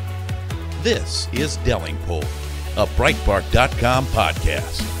 This is Delingpole, a Breitbart.com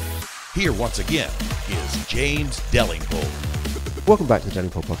podcast. Here once again is James Delingpole. Welcome back to the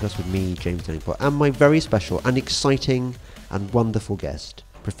Delingpole podcast with me, James Delingpole, and my very special and exciting and wonderful guest,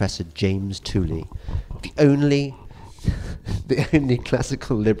 Professor James Tooley, the only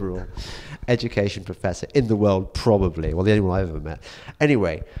classical liberal education professor in the world, probably. Well, the only one I've ever met.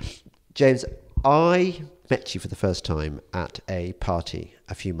 Anyway, James, I met you for the first time at a party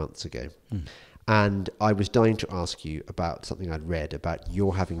a few months ago. And I was dying to ask you about something I'd read about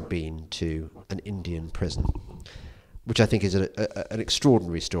your having been to an Indian prison, which I think is an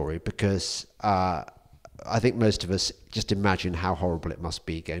extraordinary story because I think most of us just imagine how horrible it must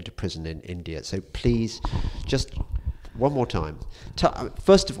be going to prison in India. So please, just one more time.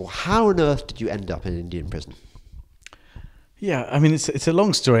 First of all, how on earth did you end up in an Indian prison? Yeah, I mean, it's a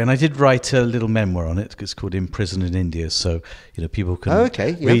long story, and I did write a little memoir on it. It's called "In Prison in India," so people can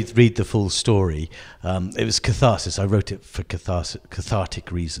read the full story. It was catharsis. I wrote it for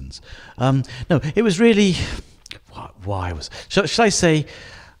cathartic reasons. No, it was really why was. Should I say,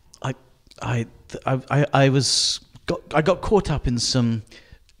 I got caught up in some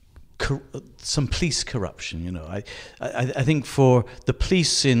police corruption. I think for the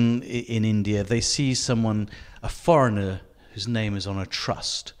police in India, they see a foreigner whose name is on a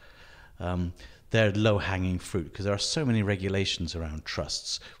trust. They're low-hanging fruit because there are so many regulations around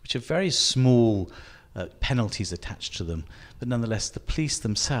trusts, which have very small penalties attached to them. But nonetheless, the police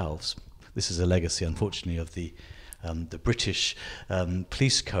themselves, this is a legacy, unfortunately, of the British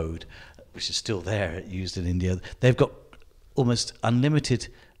police code, which is still there, used in India. They've got almost unlimited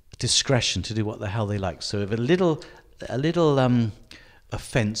discretion to do what the hell they like. So if a little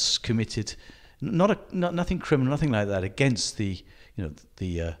offence committed, nothing criminal, nothing like that, against the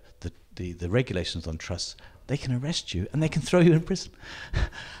regulations on trusts, they can arrest you and they can throw you in prison.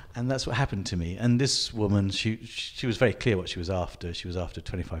 And that's what happened to me. And this woman, she was very clear what she was after. She was after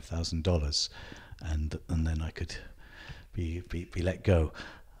 $25,000, and then I could be let go.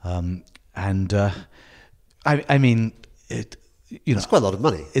 I mean, it's quite a lot of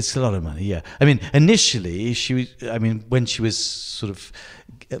money. It's a lot of money, yeah. I mean, initially, when she was sort of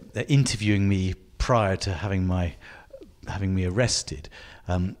interviewing me prior to having me arrested,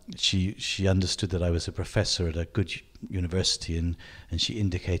 she understood that I was a professor at a good university, and she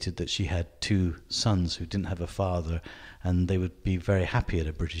indicated that she had two sons who didn't have a father, and they would be very happy at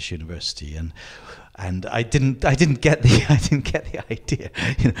a British university. And I didn't get the idea.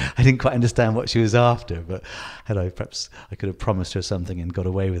 I didn't quite understand what she was after. But perhaps I could have promised her something and got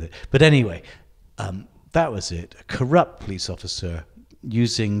away with it. But anyway, that was it. A corrupt police officer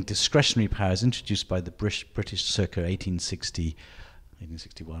using discretionary powers introduced by the British circa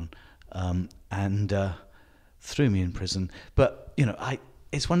 1861, and threw me in prison. But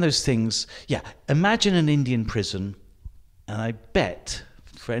it's one of those things. Yeah, imagine an Indian prison, and I bet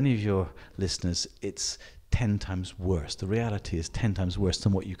for any of your listeners, it's 10 times worse. The reality is 10 times worse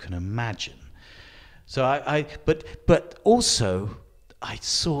than what you can imagine. So but also I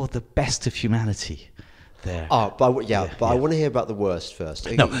saw the best of humanity there. I want to hear about the worst first.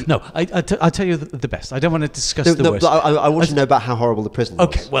 I'll tell you the best. I don't want to discuss the worst. I want to know about how horrible the prison was.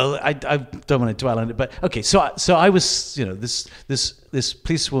 Okay, well, I don't want to dwell on it, but okay. So I was, this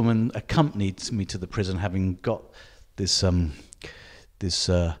policewoman accompanied me to the prison, having got this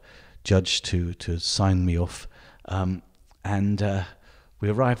judge to sign me off, and we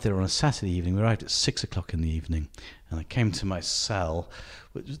arrived there on a Saturday evening. We arrived at 6:00 in the evening, and I came to my cell.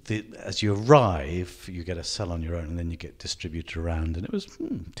 As you arrive, you get a cell on your own, and then you get distributed around. And it was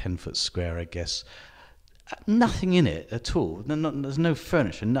 10 foot square, I guess. Nothing in it at all. There's no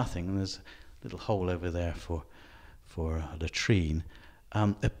furniture, nothing. And there's a little hole over there for a latrine.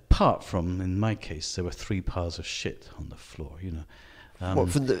 Apart from, in my case, there were 3 piles of shit on the floor. They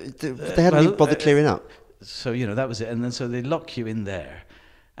hadn't even bothered clearing up. So that was it. And then so they lock you in there.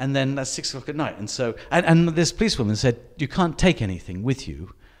 And then that's 6:00 at night, and so and this policewoman said, "You can't take anything with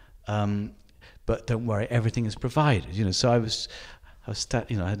you, but don't worry, everything is provided." So I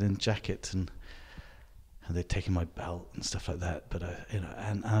had a jacket and and they'd taken my belt and stuff like that. But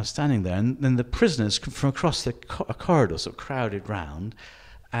and I was standing there, and then the prisoners from across the corridor sort of crowded round,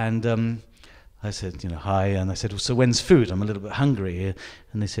 and I said, hi, and I said, well, so when's food? I'm a little bit hungry.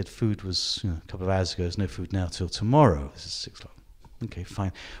 And they said food was a couple of hours ago. There's no food now till tomorrow. This is 6 o'clock. Okay,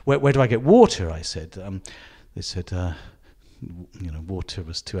 fine. Where do I get water? I said. They said, water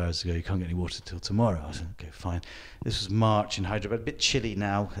was 2 hours ago. You can't get any water till tomorrow. I said, okay, fine. This was March in Hyderabad, a bit chilly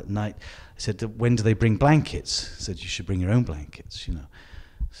now at night. I said, when do they bring blankets? I said, you should bring your own blankets, I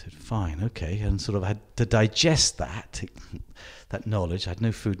said, fine, okay. And sort of had to digest that knowledge. I had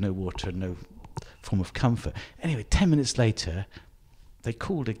no food, no water, no form of comfort. Anyway, 10 minutes later, they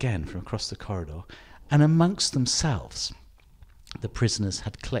called again from across the corridor, and amongst themselves, the prisoners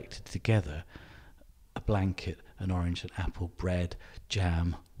had collected together a blanket, an orange, an apple, bread,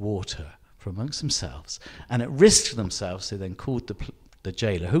 jam, water for amongst themselves. And at risk to themselves, they then called the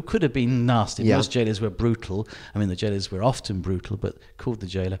jailer, who could have been nasty. Yeah. Most jailers were brutal. I mean, the jailers were often brutal, but called the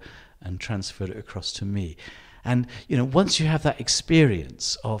jailer and transferred it across to me. And, once you have that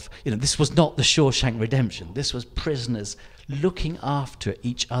experience of, this was not the Shawshank Redemption. This was prisoners looking after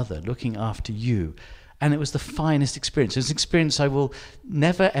each other, looking after you. And it was the finest experience. It was an experience I will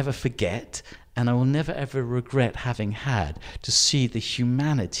never, ever forget, and I will never, ever regret having had, to see the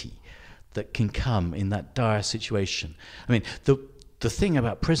humanity that can come in that dire situation. I mean, the thing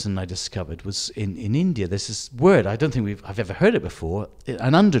about prison I discovered was in India, there's this word, I don't think I've ever heard it before,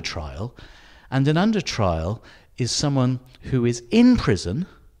 an under trial. And an under trial is someone who is in prison,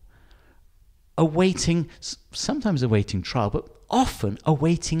 sometimes awaiting trial, but often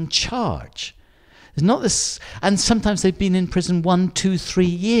awaiting charge. There's not this, and sometimes they've been in prison 1, 2, 3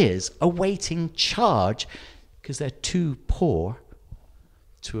 years, awaiting charge, because they're too poor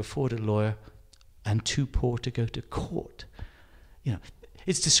to afford a lawyer and too poor to go to court.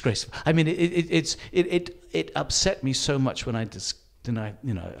 It's disgraceful. I mean, it upset me so much when I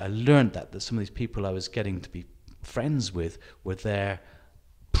learned that some of these people I was getting to be friends with were there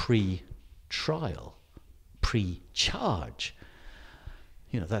pre-trial, pre-charge.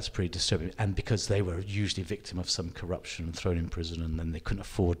 That's pretty disturbing. And because they were usually victim of some corruption and thrown in prison, and then they couldn't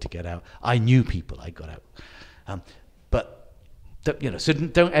afford to get out. I knew people, I got out. So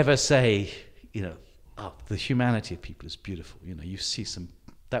don't ever say, the humanity of people is beautiful. You see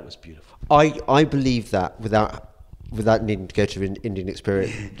that was beautiful. I believe that without needing to go to an Indian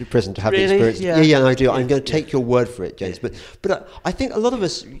prison to have the experience. Yeah, I do. Yeah. I'm going to take your word for it, James. But I think a lot of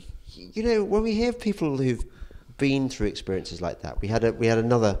us, when we hear people who've been through experiences like that, we had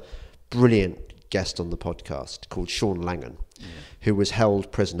another brilliant guest on the podcast called Sean Langan, who was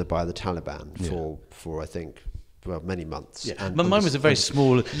held prisoner by the Taliban for I think many months. Yeah. And mine was a very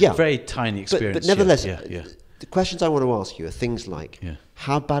small, very tiny experience. But nevertheless, the questions I want to ask you are things like,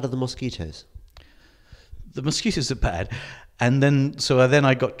 how bad are the mosquitoes? The mosquitoes are bad, and then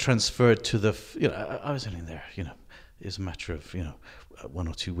I got transferred to the. I was only there. It was a matter of 1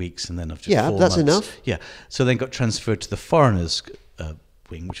 or 2 weeks, and then after 4 months. Yeah, that's enough. Yeah, so then got transferred to the foreigners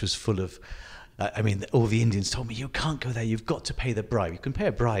wing, which was full of. All the Indians told me, you can't go there. You've got to pay the bribe. You can pay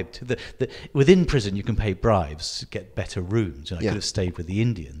a bribe to within prison. You can pay bribes to get better rooms. And I could have stayed with the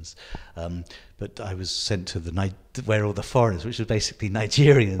Indians, but I was sent to where all the foreigners, which was basically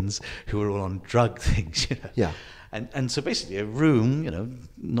Nigerians who were all on drug things. Yeah. And so basically a room,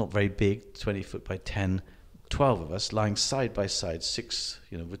 not very big, 20 foot by 10, 12 of us lying side by side, 6,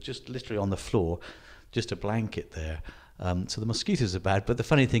 with just literally on the floor, just a blanket there. So the mosquitoes are bad, but the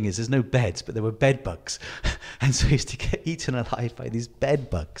funny thing is there's no beds, but there were bed bugs. And so I used to get eaten alive by these bed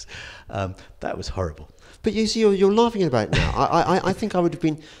bugs. That was horrible. But you see, you're laughing about it now. I think I would have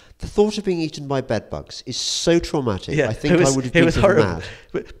been, the thought of being eaten by bed bugs is so traumatic. I think I would have been mad.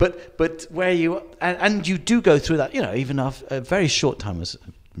 But where you, and you do go through that, even after a very short time was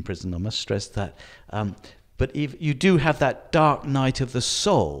in prison, I must stress that. But if you do have that dark night of the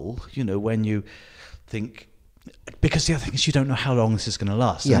soul, when you think, because the other thing is you don't know how long this is going to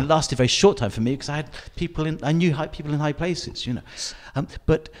last. Yeah. And it lasted a very short time for me because I knew people in high places,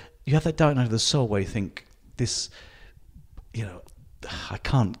 But you have that dark night of the soul where you think this, I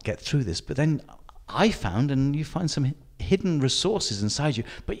can't get through this. But then I found, and you find some hidden resources inside you,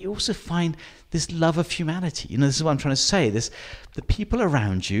 but you also find this love of humanity. This is what I'm trying to say. The people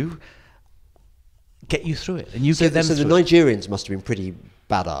around you get you through it, and you get them through it. So the Nigerians must have been pretty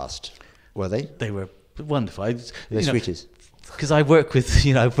badassed, were they? They were wonderful. They're sweeties. Because I work with,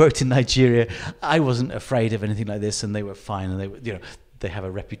 I've worked in Nigeria. I wasn't afraid of anything like this, and they were fine. And they were, they have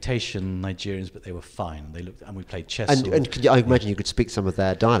a reputation, Nigerians, but they were fine. They looked, and we played chess. And I imagine you could speak some of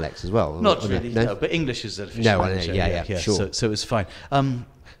their dialects as well. Not really, no. But English is the official language. Sure. So it was fine.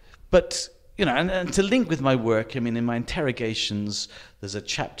 But and to link with my work, I mean, in my interrogations, there's a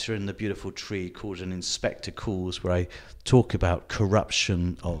chapter in The Beautiful Tree called An Inspector Calls, where I talk about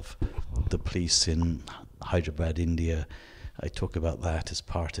corruption of the police in Hyderabad, India. I talk about that as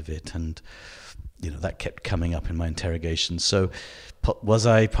part of it, and that kept coming up in my interrogations. So was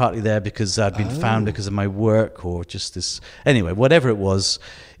I partly there because I'd been found because of my work, or just this? Anyway, whatever it was,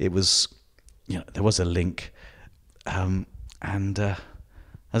 there was a link. And as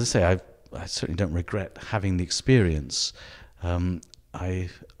I say, I certainly don't regret having the experience. I'm.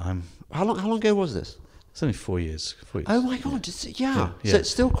 How long ago was this? It's only 4 years. 4 years. Oh my God! So it's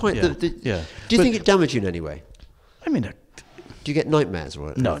still quite. Yeah. Do you think it damaged you in any way? I mean, do you get nightmares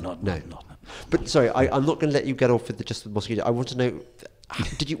or no. But sorry, I'm not going to let you get off with just the mosquito. I want to know,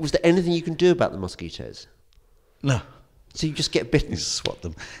 was there anything you can do about the mosquitoes? No. So you just get bitten? You swat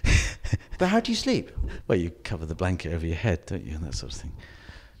them. But how do you sleep? Well, you cover the blanket over your head, don't you, and that sort of thing.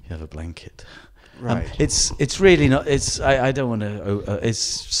 You have a blanket. Right. It's really not. I don't want to. It's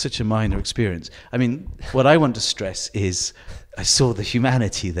such a minor experience. I mean, what I want to stress is I saw the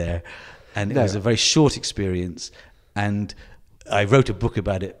humanity there, and it was a very short experience, and I wrote a book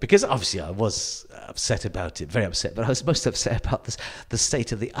about it because obviously I was upset about it, very upset, but I was most upset about the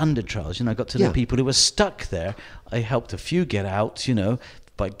state of the under-trials. I got to know people who were stuck there. I helped a few get out,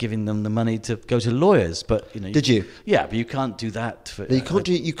 by giving them the money to go to lawyers. But did you? Yeah, but you can't do that for. You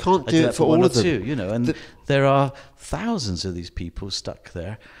can't do it for all of them. And there are thousands of these people stuck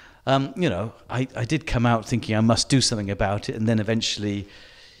there. I did come out thinking I must do something about it, and then eventually,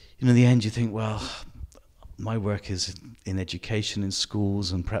 in the end, you think, well, my work is in education, in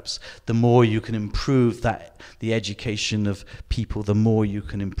schools, and perhaps the more you can improve the education of people, the more you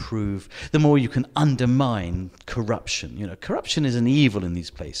can improve, the more you can undermine corruption. Corruption is an evil in these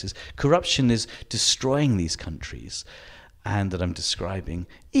places. Corruption is destroying these countries, and that I'm describing.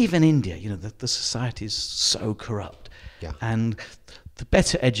 Even India, the society is so corrupt. Yeah. And the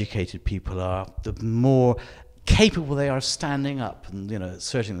better educated people are, the more capable they are of standing up and,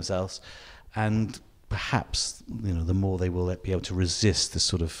 asserting themselves, and perhaps the more they will be able to resist this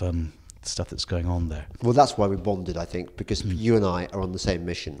sort of stuff that's going on there. Well, that's why we bonded, I think, because you and I are on the same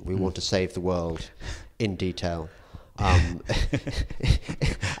mission. We want to save the world in detail. And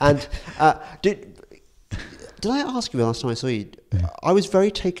did I ask you last time I saw you? I was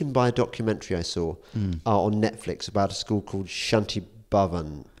very taken by a documentary I saw on Netflix about a school called Shanti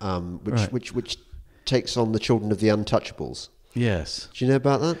Bhavan, which takes on the children of the untouchables. Yes. Do you know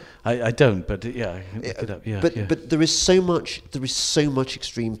about that? I don't, but yeah, I can look it up. Yeah, but there is so much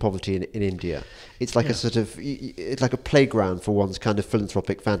extreme poverty in India. It's like it's like a playground for one's kind of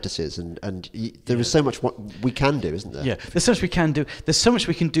philanthropic fantasies, and there is so much what we can do, isn't there? Yeah, there's so much we can do. There's so much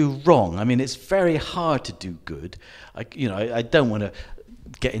we can do wrong. I mean, it's very hard to do good. I don't want to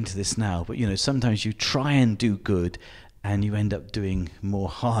get into this now, but sometimes you try and do good, and you end up doing more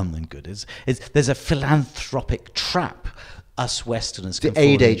harm than good. There's a philanthropic trap. Us Westerners. The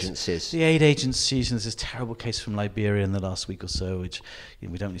aid agencies. The aid agencies, and there's this terrible case from Liberia in the last week or so, which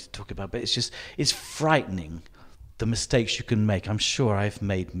we don't need to talk about, but it's frightening, the mistakes you can make. I'm sure I've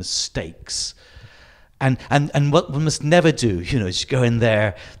made mistakes. And what one must never do, is go in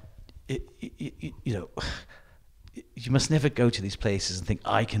there, you must never go to these places and think,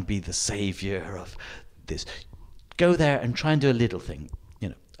 I can be the savior of this. Go there and try and do a little thing.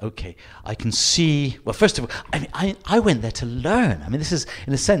 Okay, I can see. Well, first of all, I went there to learn. I mean, this is,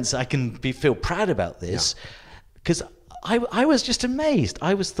 in a sense, I can feel proud about this, because I was just amazed.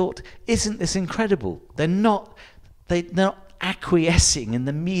 I was thought, isn't this incredible? They're not acquiescing in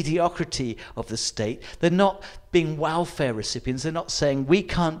the mediocrity of the state. They're not being welfare recipients. They're not saying we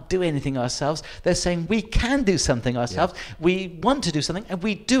can't do anything ourselves. They're saying we can do something ourselves. Yeah. We want to do something, and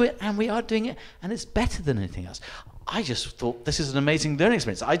we do it, and we are doing it, and it's better than anything else. I just thought this is an amazing learning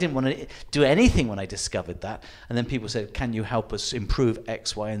experience. I didn't want to do anything when I discovered that. And then people said, can you help us improve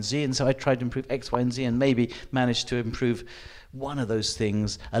X, Y, and Z? And so I tried to improve X, Y, and Z, and maybe managed to improve one of those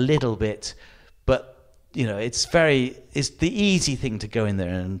things a little bit. But, it's the easy thing to go in there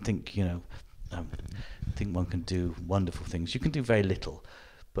and think, think one can do wonderful things. You can do very little.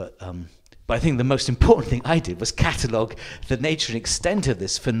 But I think the most important thing I did was catalogue the nature and extent of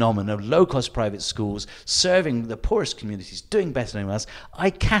this phenomenon of low-cost private schools serving the poorest communities, doing better than anyone else. I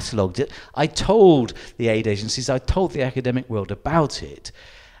catalogued it. I told the aid agencies, I told the academic world about it,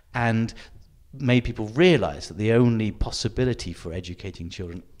 and made people realise that the only possibility for educating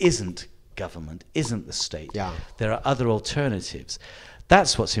children isn't government, isn't the state. Yeah. There are other alternatives.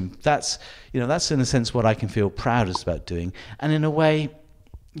 That's that's in a sense what I can feel proudest about doing, and in a way,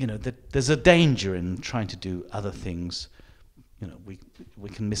 there's a danger in trying to do other things. we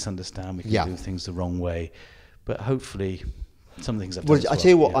can misunderstand, we can Yeah. do things the wrong way, but hopefully some things have Well, done as I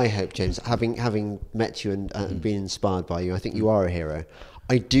tell you what, yeah. I hope, James, having met you and been inspired by you, I think you are a hero.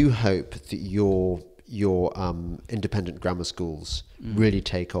 I do hope that your independent grammar schools really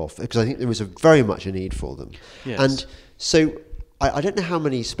take off, because I think there is very much a need for them. Yes. And so I don't know how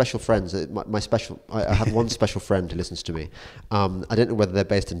many special friends. I have one special friend who listens to me. I don't know whether they're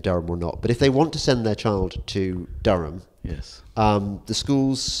based in Durham or not. But if they want to send their child to Durham, Yes. The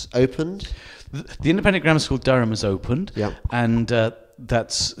school's opened. The independent grammar school Durham is opened, Yeah. and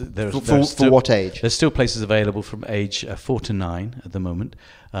that's For what age? There's still places available from age 4 to 9 at the moment,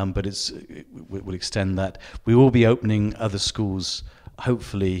 but we'll extend that. We will be opening other schools,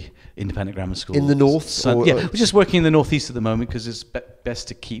 hopefully independent grammar schools In the north? we're just working in the northeast at the moment because it's best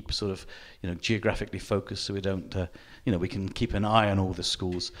to keep sort of geographically focused, so we don't we can keep an eye on all the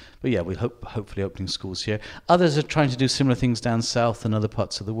schools. But yeah, we hopefully opening schools here. Others are trying to do similar things down south and other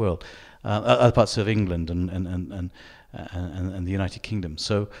parts of the world, other parts of England and the United Kingdom.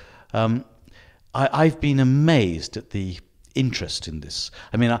 So I've been amazed at the interest in this.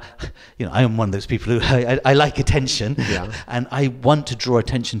 I mean, I am one of those people who I like attention, Yeah. and I want to draw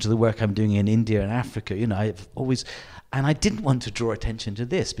attention to the work I'm doing in India and Africa. I've always, and I didn't want to draw attention to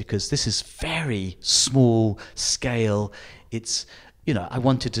this because this is very small scale. It's, I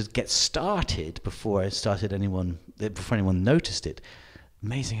wanted to get started before anyone noticed it.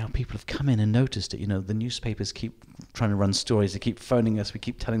 Amazing how people have come in and noticed it. The newspapers keep trying to run stories. They keep phoning us. We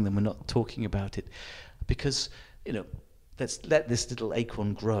keep telling them we're not talking about it because, let's let this little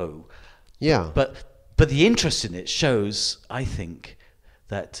acorn grow. Yeah. But the interest in it shows, I think,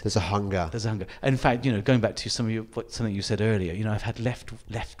 that There's a hunger. In fact, going back to something you said earlier, I've had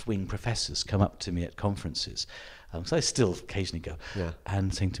left-wing professors come up to me at conferences, because I still occasionally go, Yeah.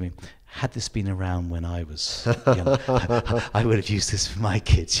 and saying to me, had this been around when I was young, I would have used this for my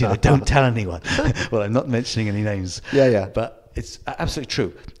kids. Don't tell anyone. Well, I'm not mentioning any names. Yeah. But it's absolutely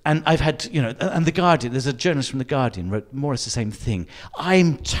true. And I've had, and The Guardian, there's a journalist from The Guardian wrote more or less the same thing.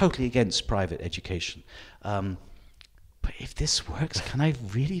 I'm totally against private education. But if this works, can I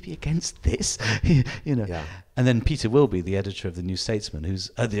really be against this? Yeah. And then Peter Wilby, the editor of the New Statesman, who's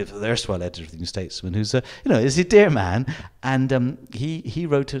the erstwhile editor of the New Statesman, who's is a dear man, and he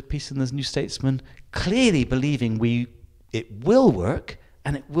wrote a piece in the New Statesman, clearly believing it will work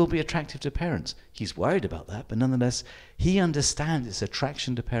and it will be attractive to parents. He's worried about that, but nonetheless, he understands its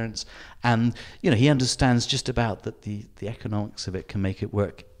attraction to parents, and he understands just about that the economics of it can make it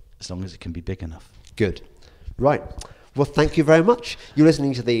work as long as it can be big enough. Good. Right. Well, thank you very much. You're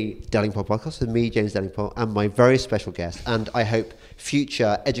listening to the Delingpole podcast with me, James Delingpole, and my very special guest, and I hope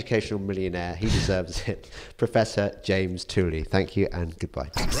future educational millionaire, he deserves it, Professor James Tooley. Thank you and goodbye.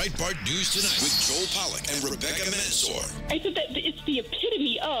 Breitbart News Tonight with Joel Pollack and Rebecca Mansour. I said that it's the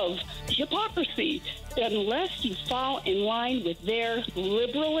epitome of hypocrisy. Unless you fall in line with their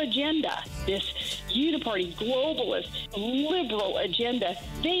liberal agenda, this uniparty, globalist, liberal agenda,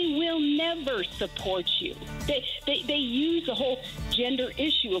 they will never support you. They use the whole gender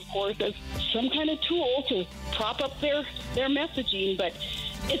issue, of course, as some kind of tool to prop up their messaging, but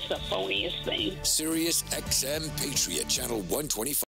it's the phoniest thing. Sirius XM Patriot, Channel 125.